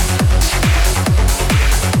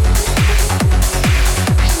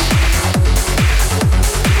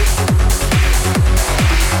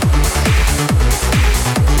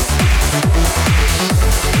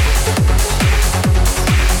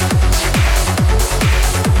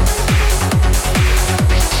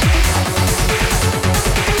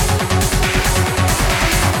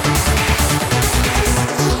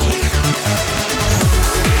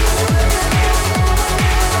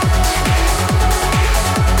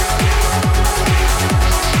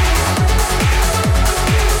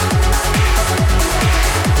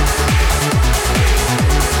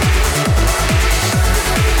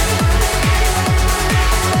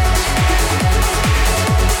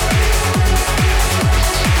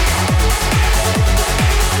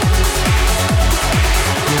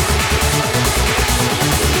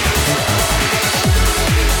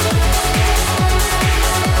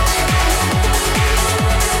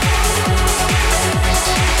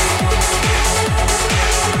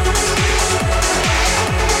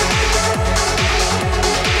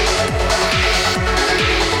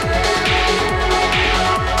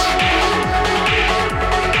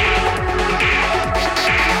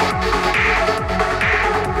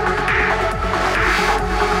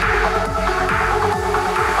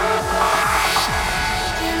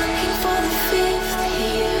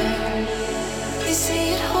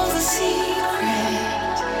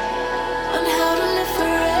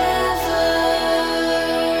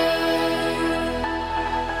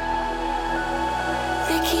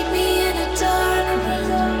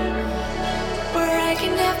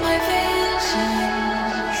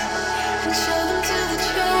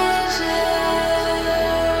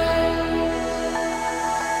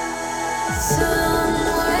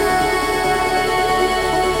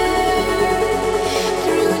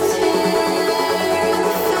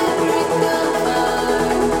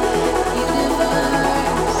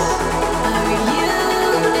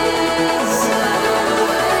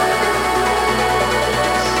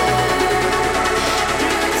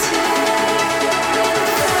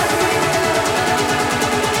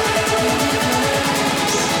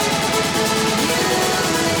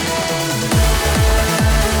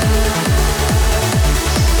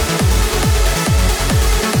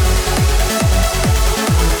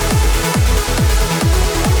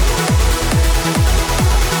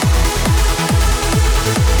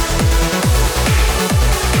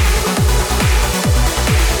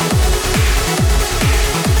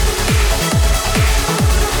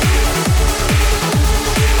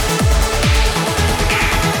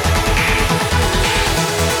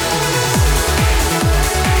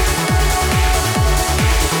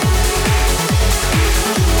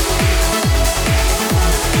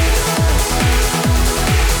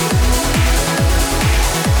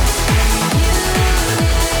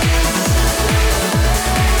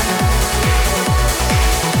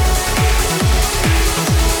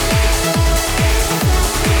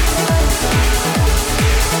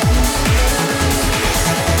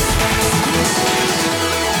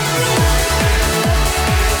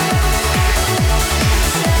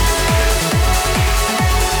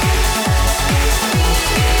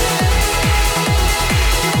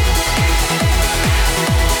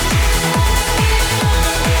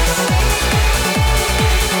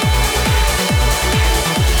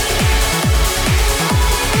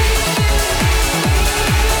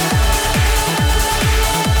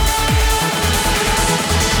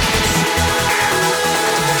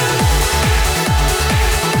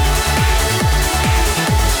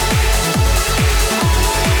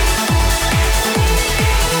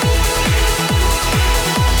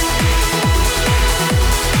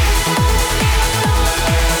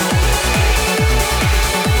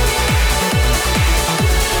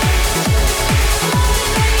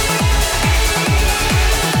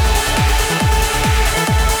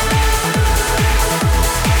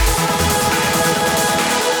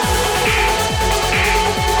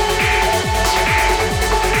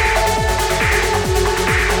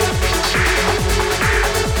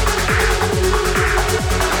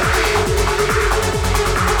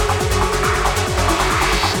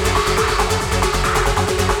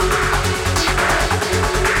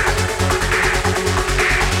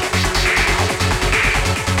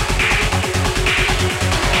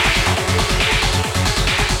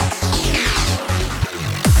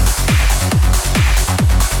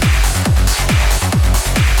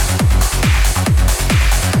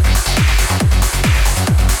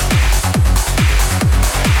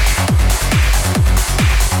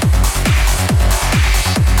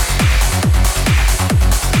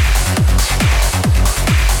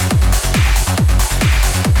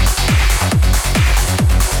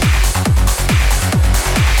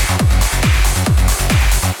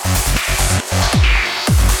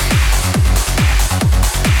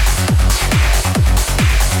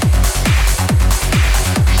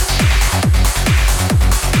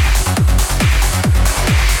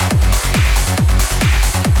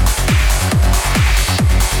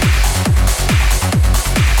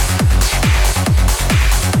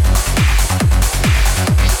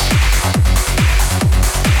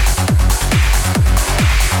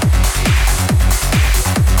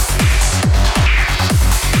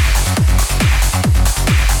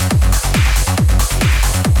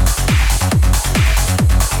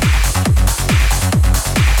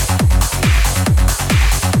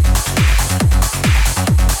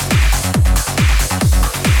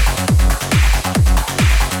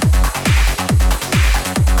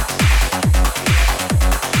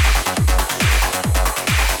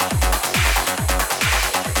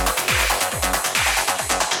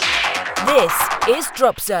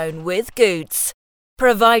 Drop Zone with Goots,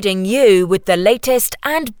 providing you with the latest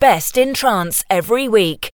and best in trance every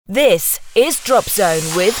week. This is Drop Zone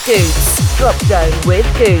with Goots. Drop Zone with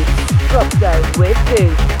Goots. Drop Zone with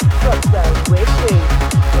Goots. Drop Zone with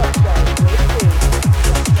Goots. Drop Zone with Goots.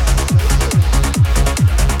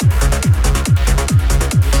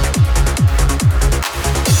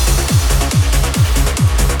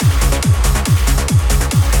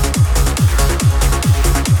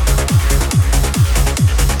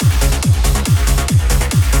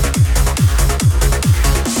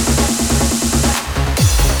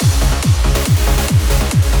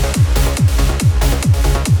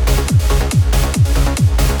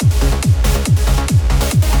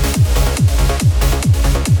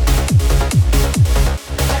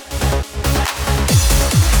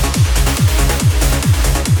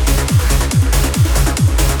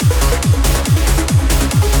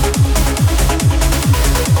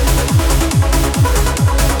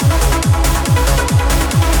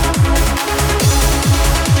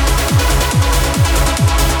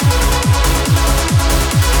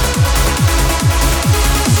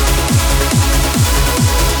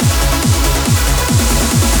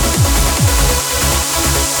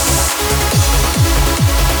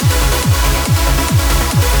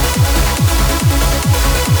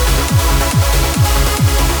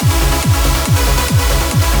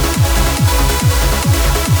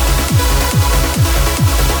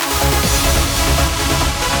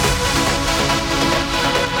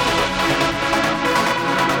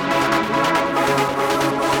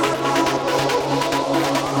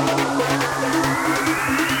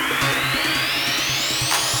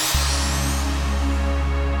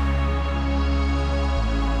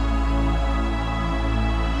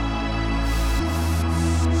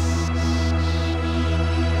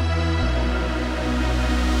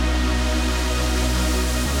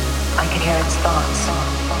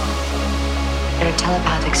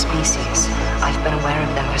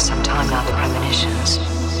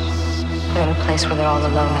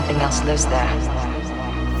 Lives there.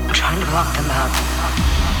 I'm trying to block them out,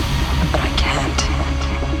 but I can't.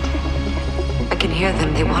 I can hear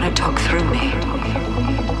them. They want to talk through me.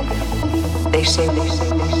 They say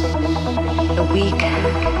the weak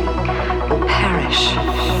will perish.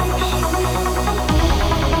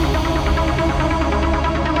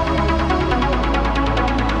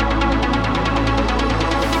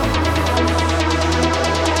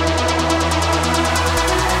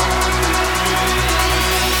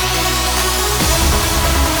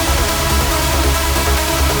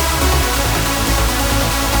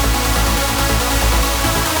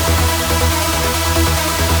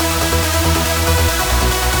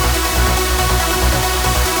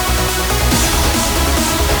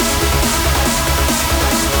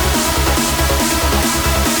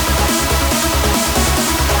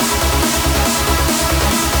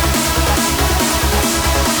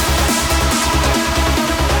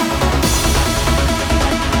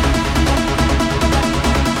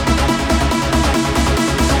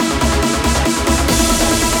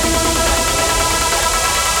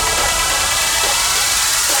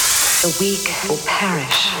 The weak will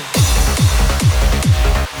perish.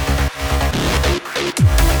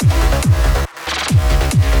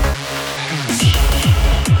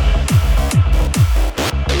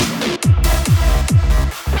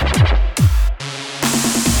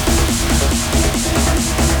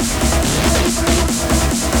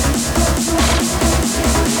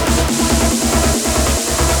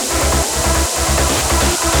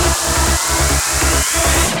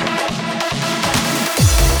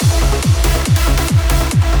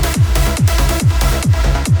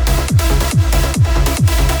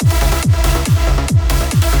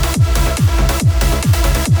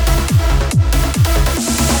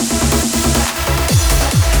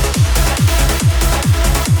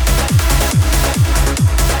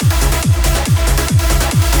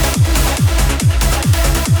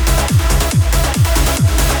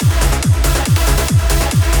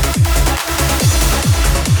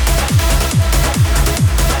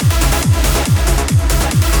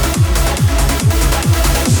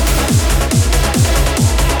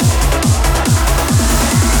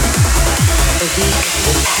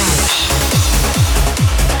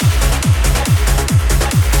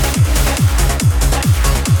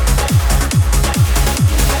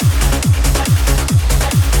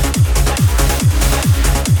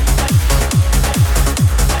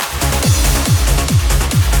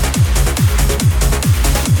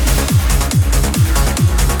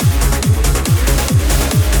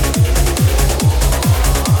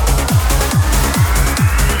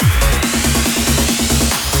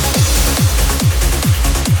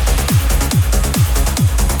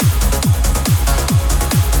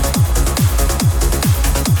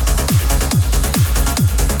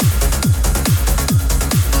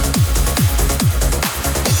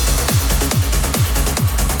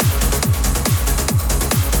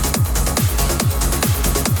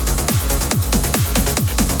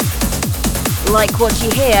 Like what you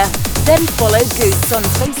hear? Then follow Goots on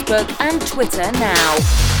Facebook and Twitter now.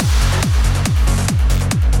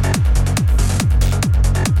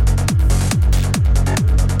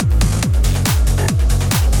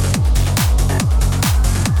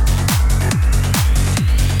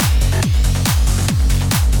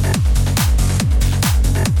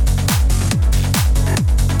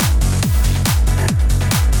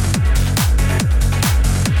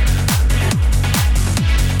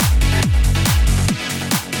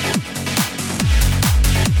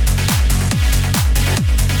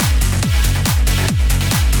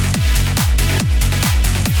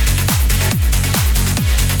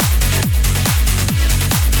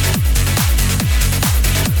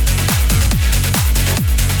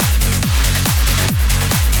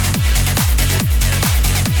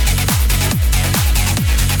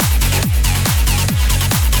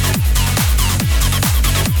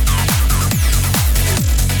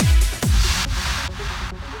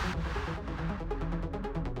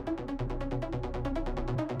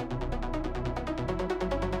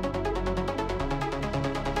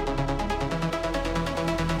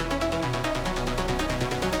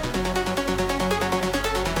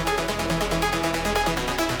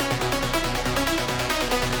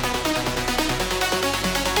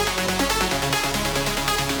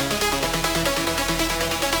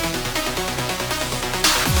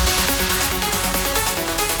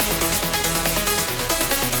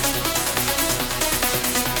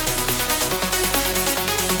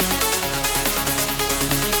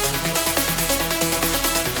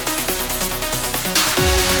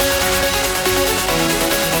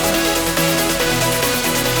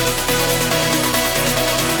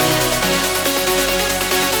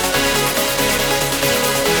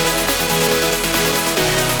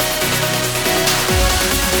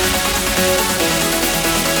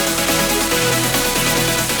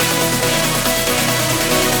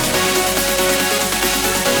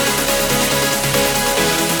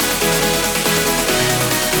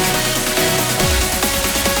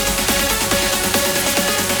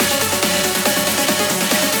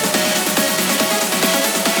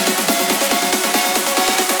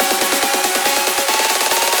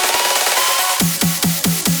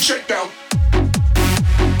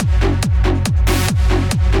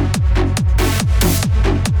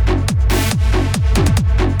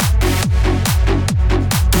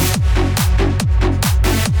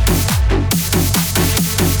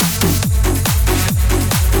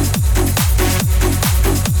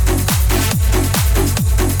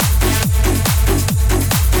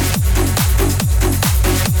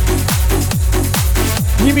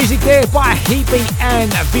 There by Heatbeat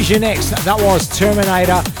and Vision X, that was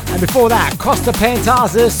Terminator, and before that Costa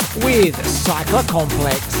Pantazis with Cycler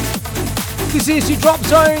Complex. This is your Drop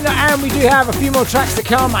Zone, and we do have a few more tracks to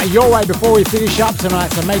come your way before we finish up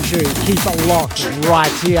tonight, so make sure you keep it locked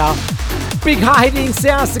right here. Big hard-hitting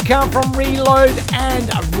sounds to come from Reload,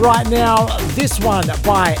 and right now this one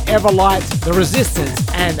by Everlight, The Resistance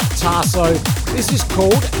and Tarso. This is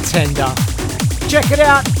called Tender. Check it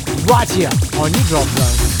out right here on your Drop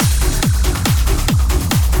Zone.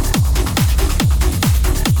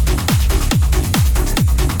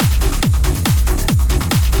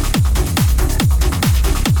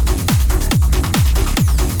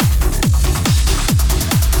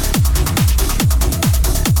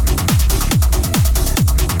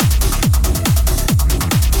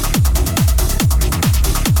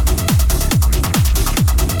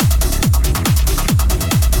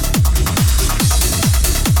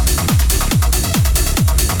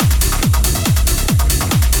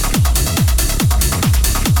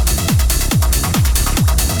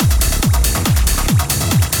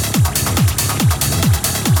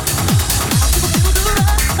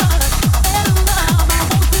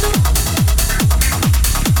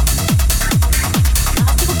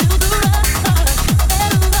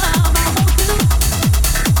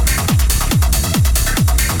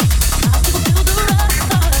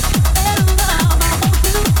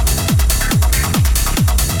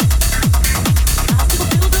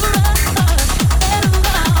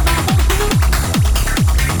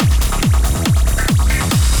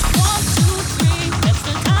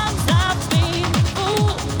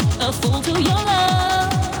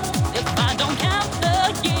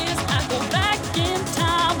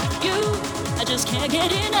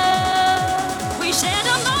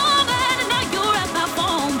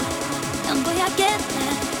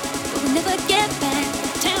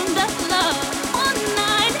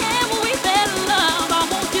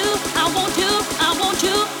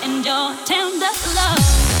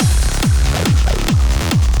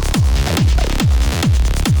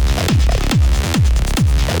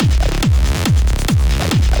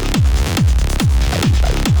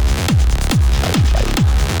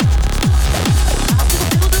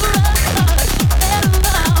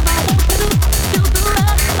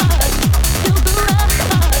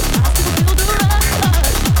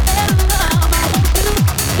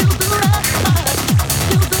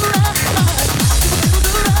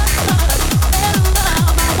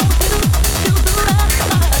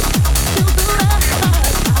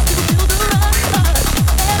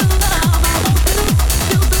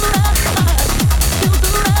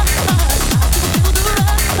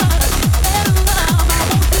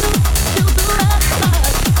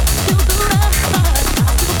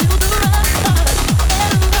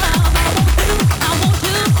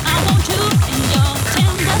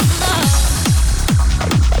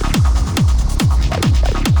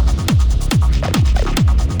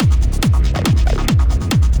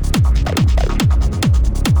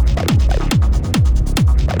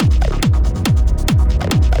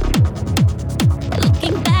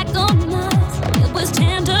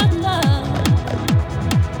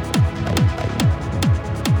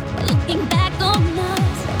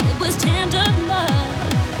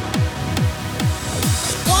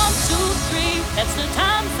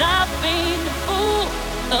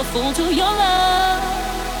 a fool to your love.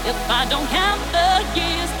 If I don't count the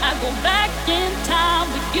years, I go back in time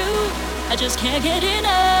with you. I just can't get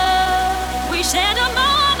enough. We shared a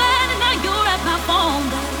moment, and now you're at my phone.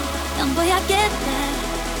 Young boy, I get that,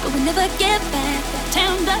 but we never get back that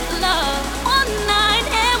tender love. One night,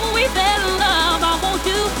 and when we fell in love, I want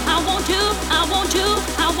you, I want you, I want you,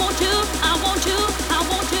 I want you, I want you, I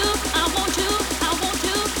want you, I want you, I want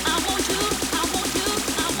you, I want you, I want you,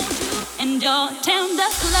 I want you, and your tender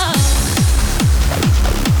love.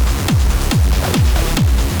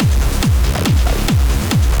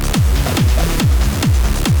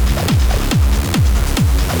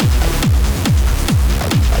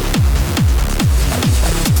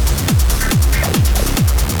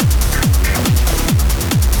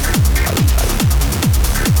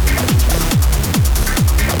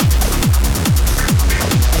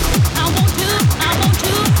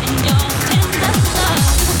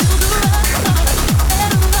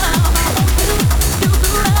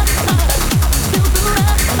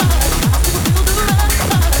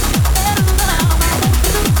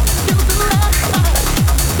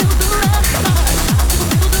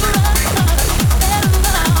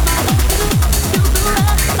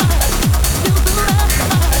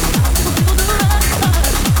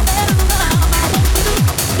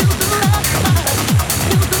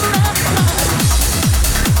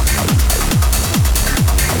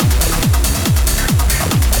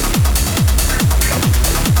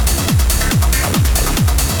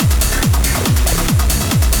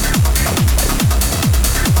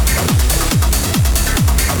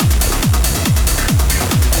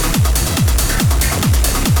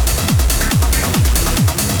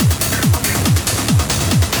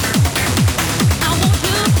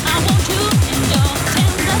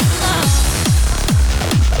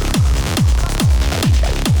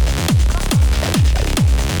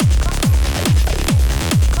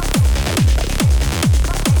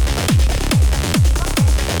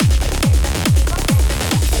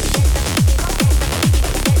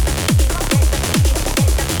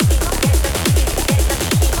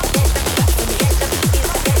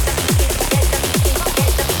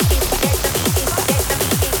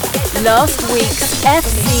 Last week's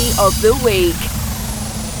FC of the Week.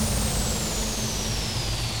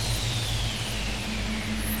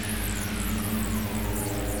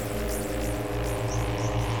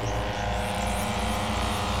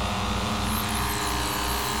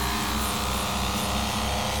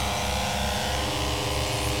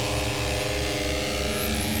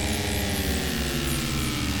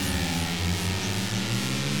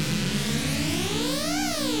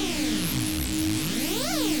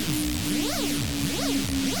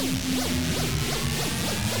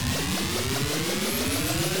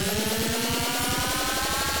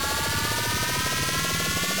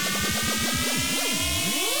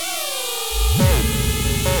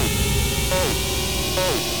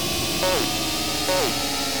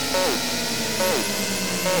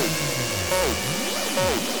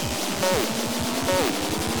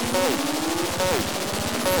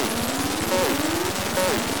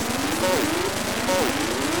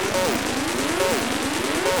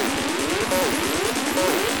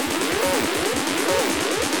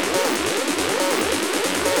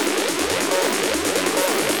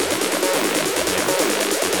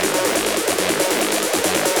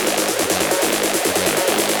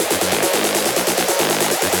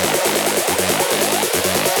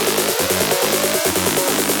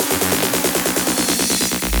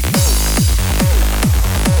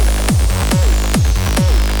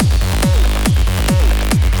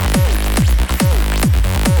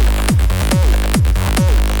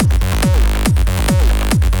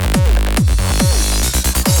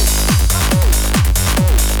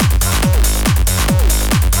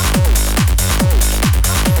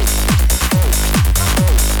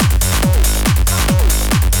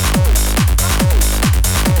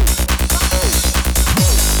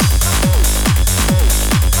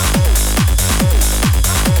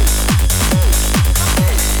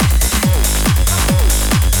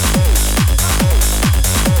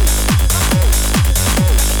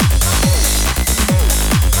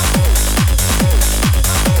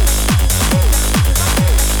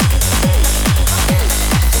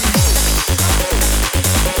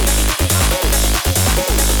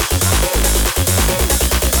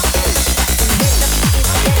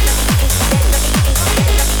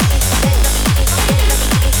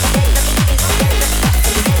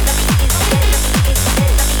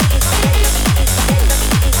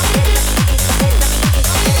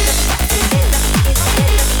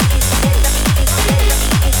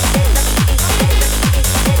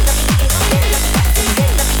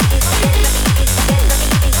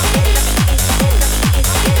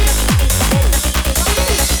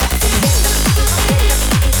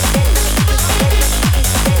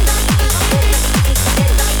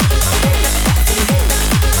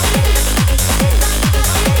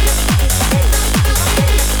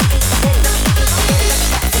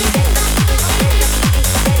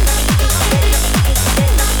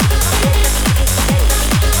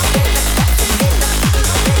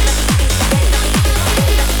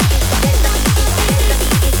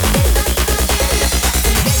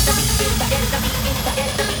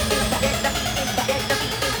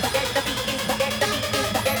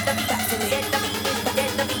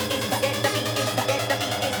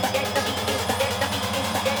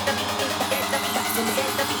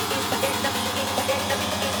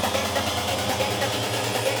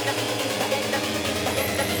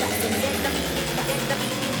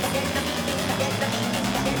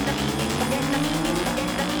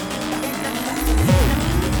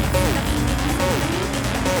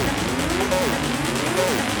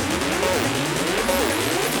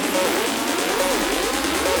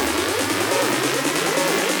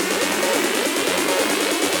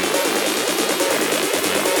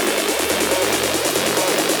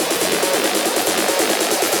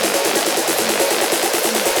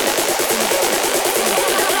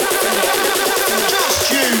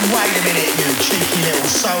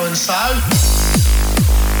 so-and-so.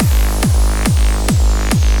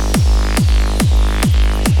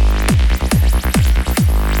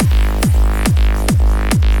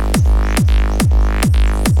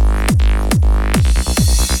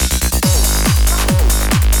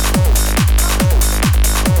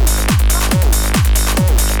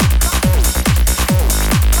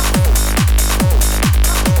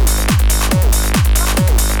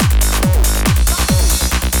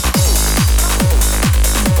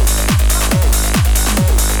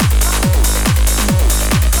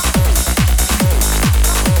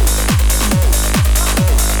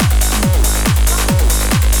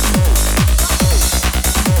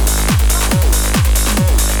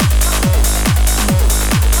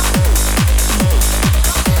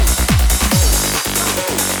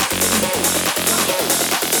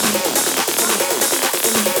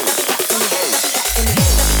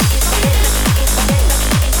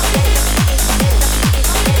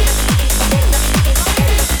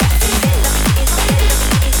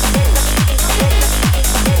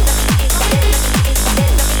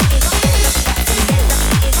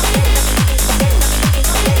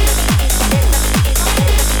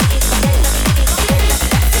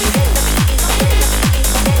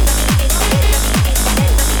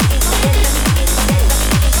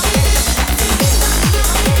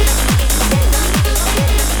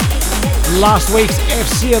 Last week's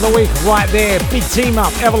FC of the Week right there. Big team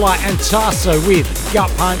up, Everlight and Tasso with Gut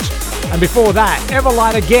Punch. And before that,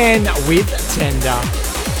 Everlight again with Tender.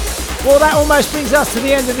 Well, that almost brings us to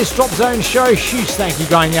the end of this Drop Zone show. Huge thank you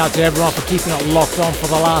going out to everyone for keeping it locked on for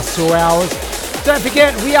the last 2 hours. Don't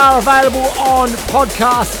forget, we are available on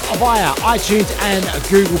podcasts via iTunes and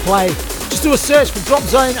Google Play. Just do a search for Drop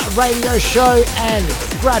Zone Radio Show and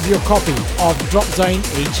grab your copy of Drop Zone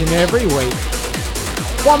each and every week.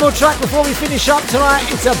 One more track before we finish up tonight.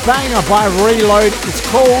 It's a banger by Reload. It's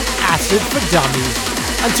called Acid for Dummies.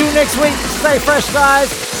 Until next week, stay fresh, guys.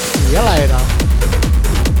 See you later.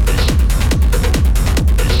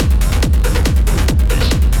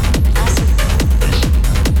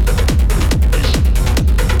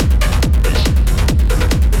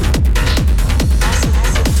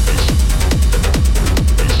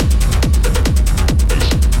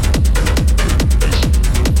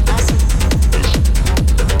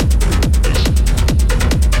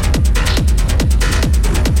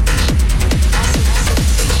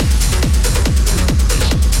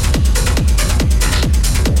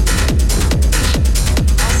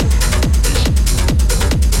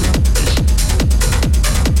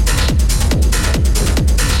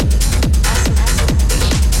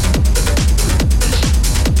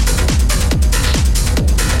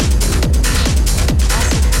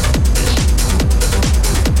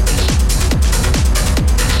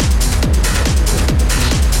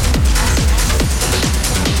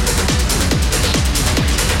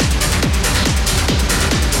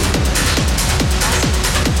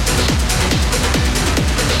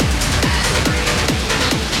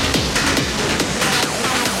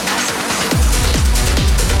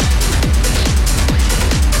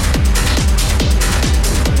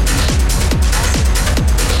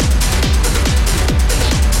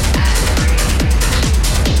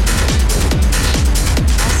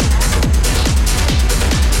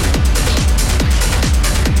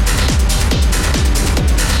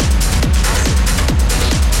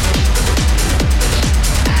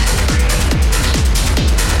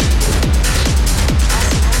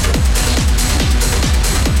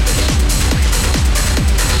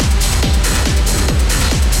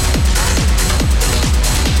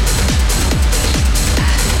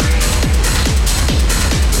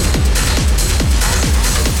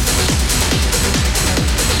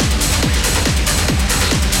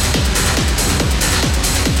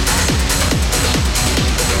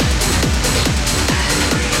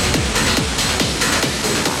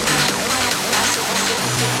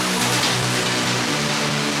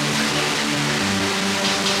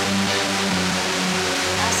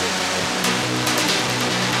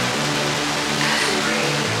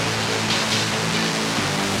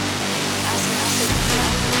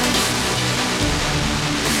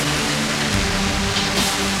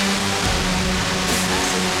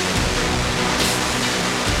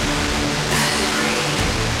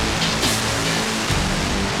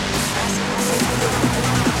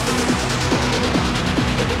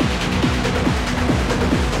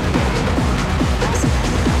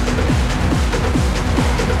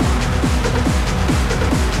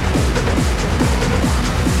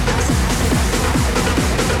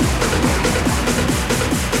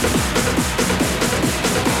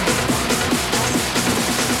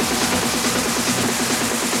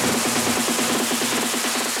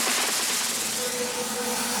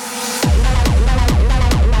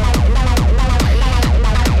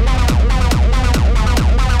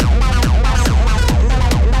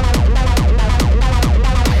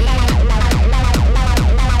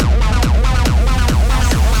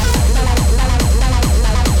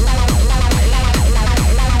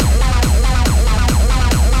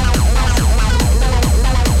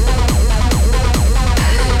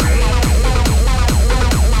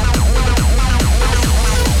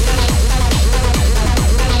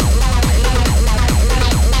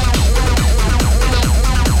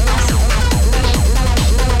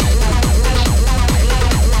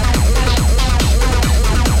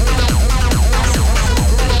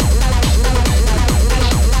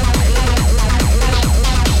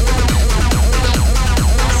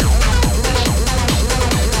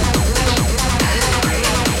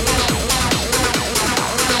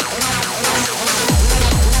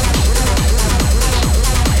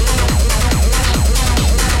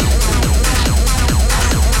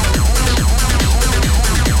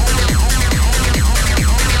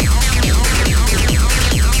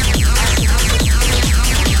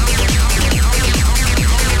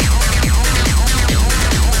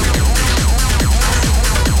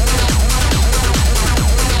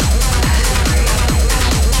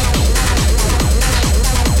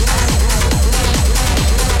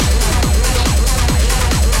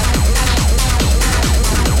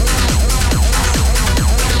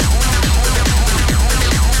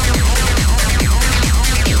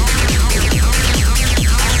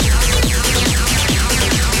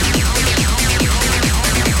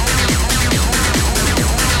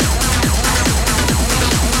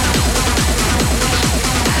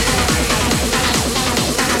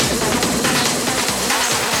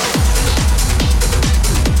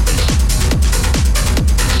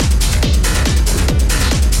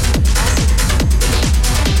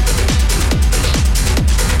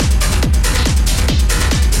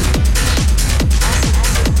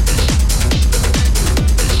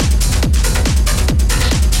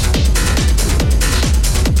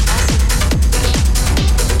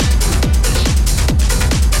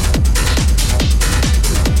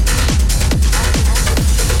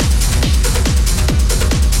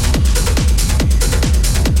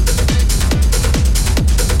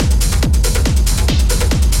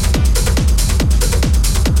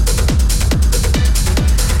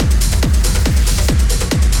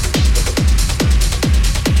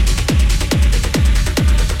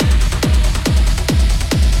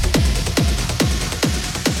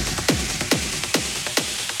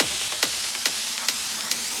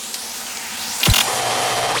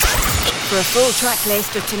 For a full track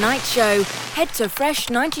list of tonight's show, head to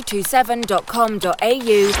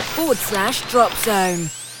fresh927.com.au/Drop Zone.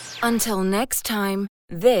 Until next time,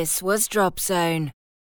 this was Drop Zone.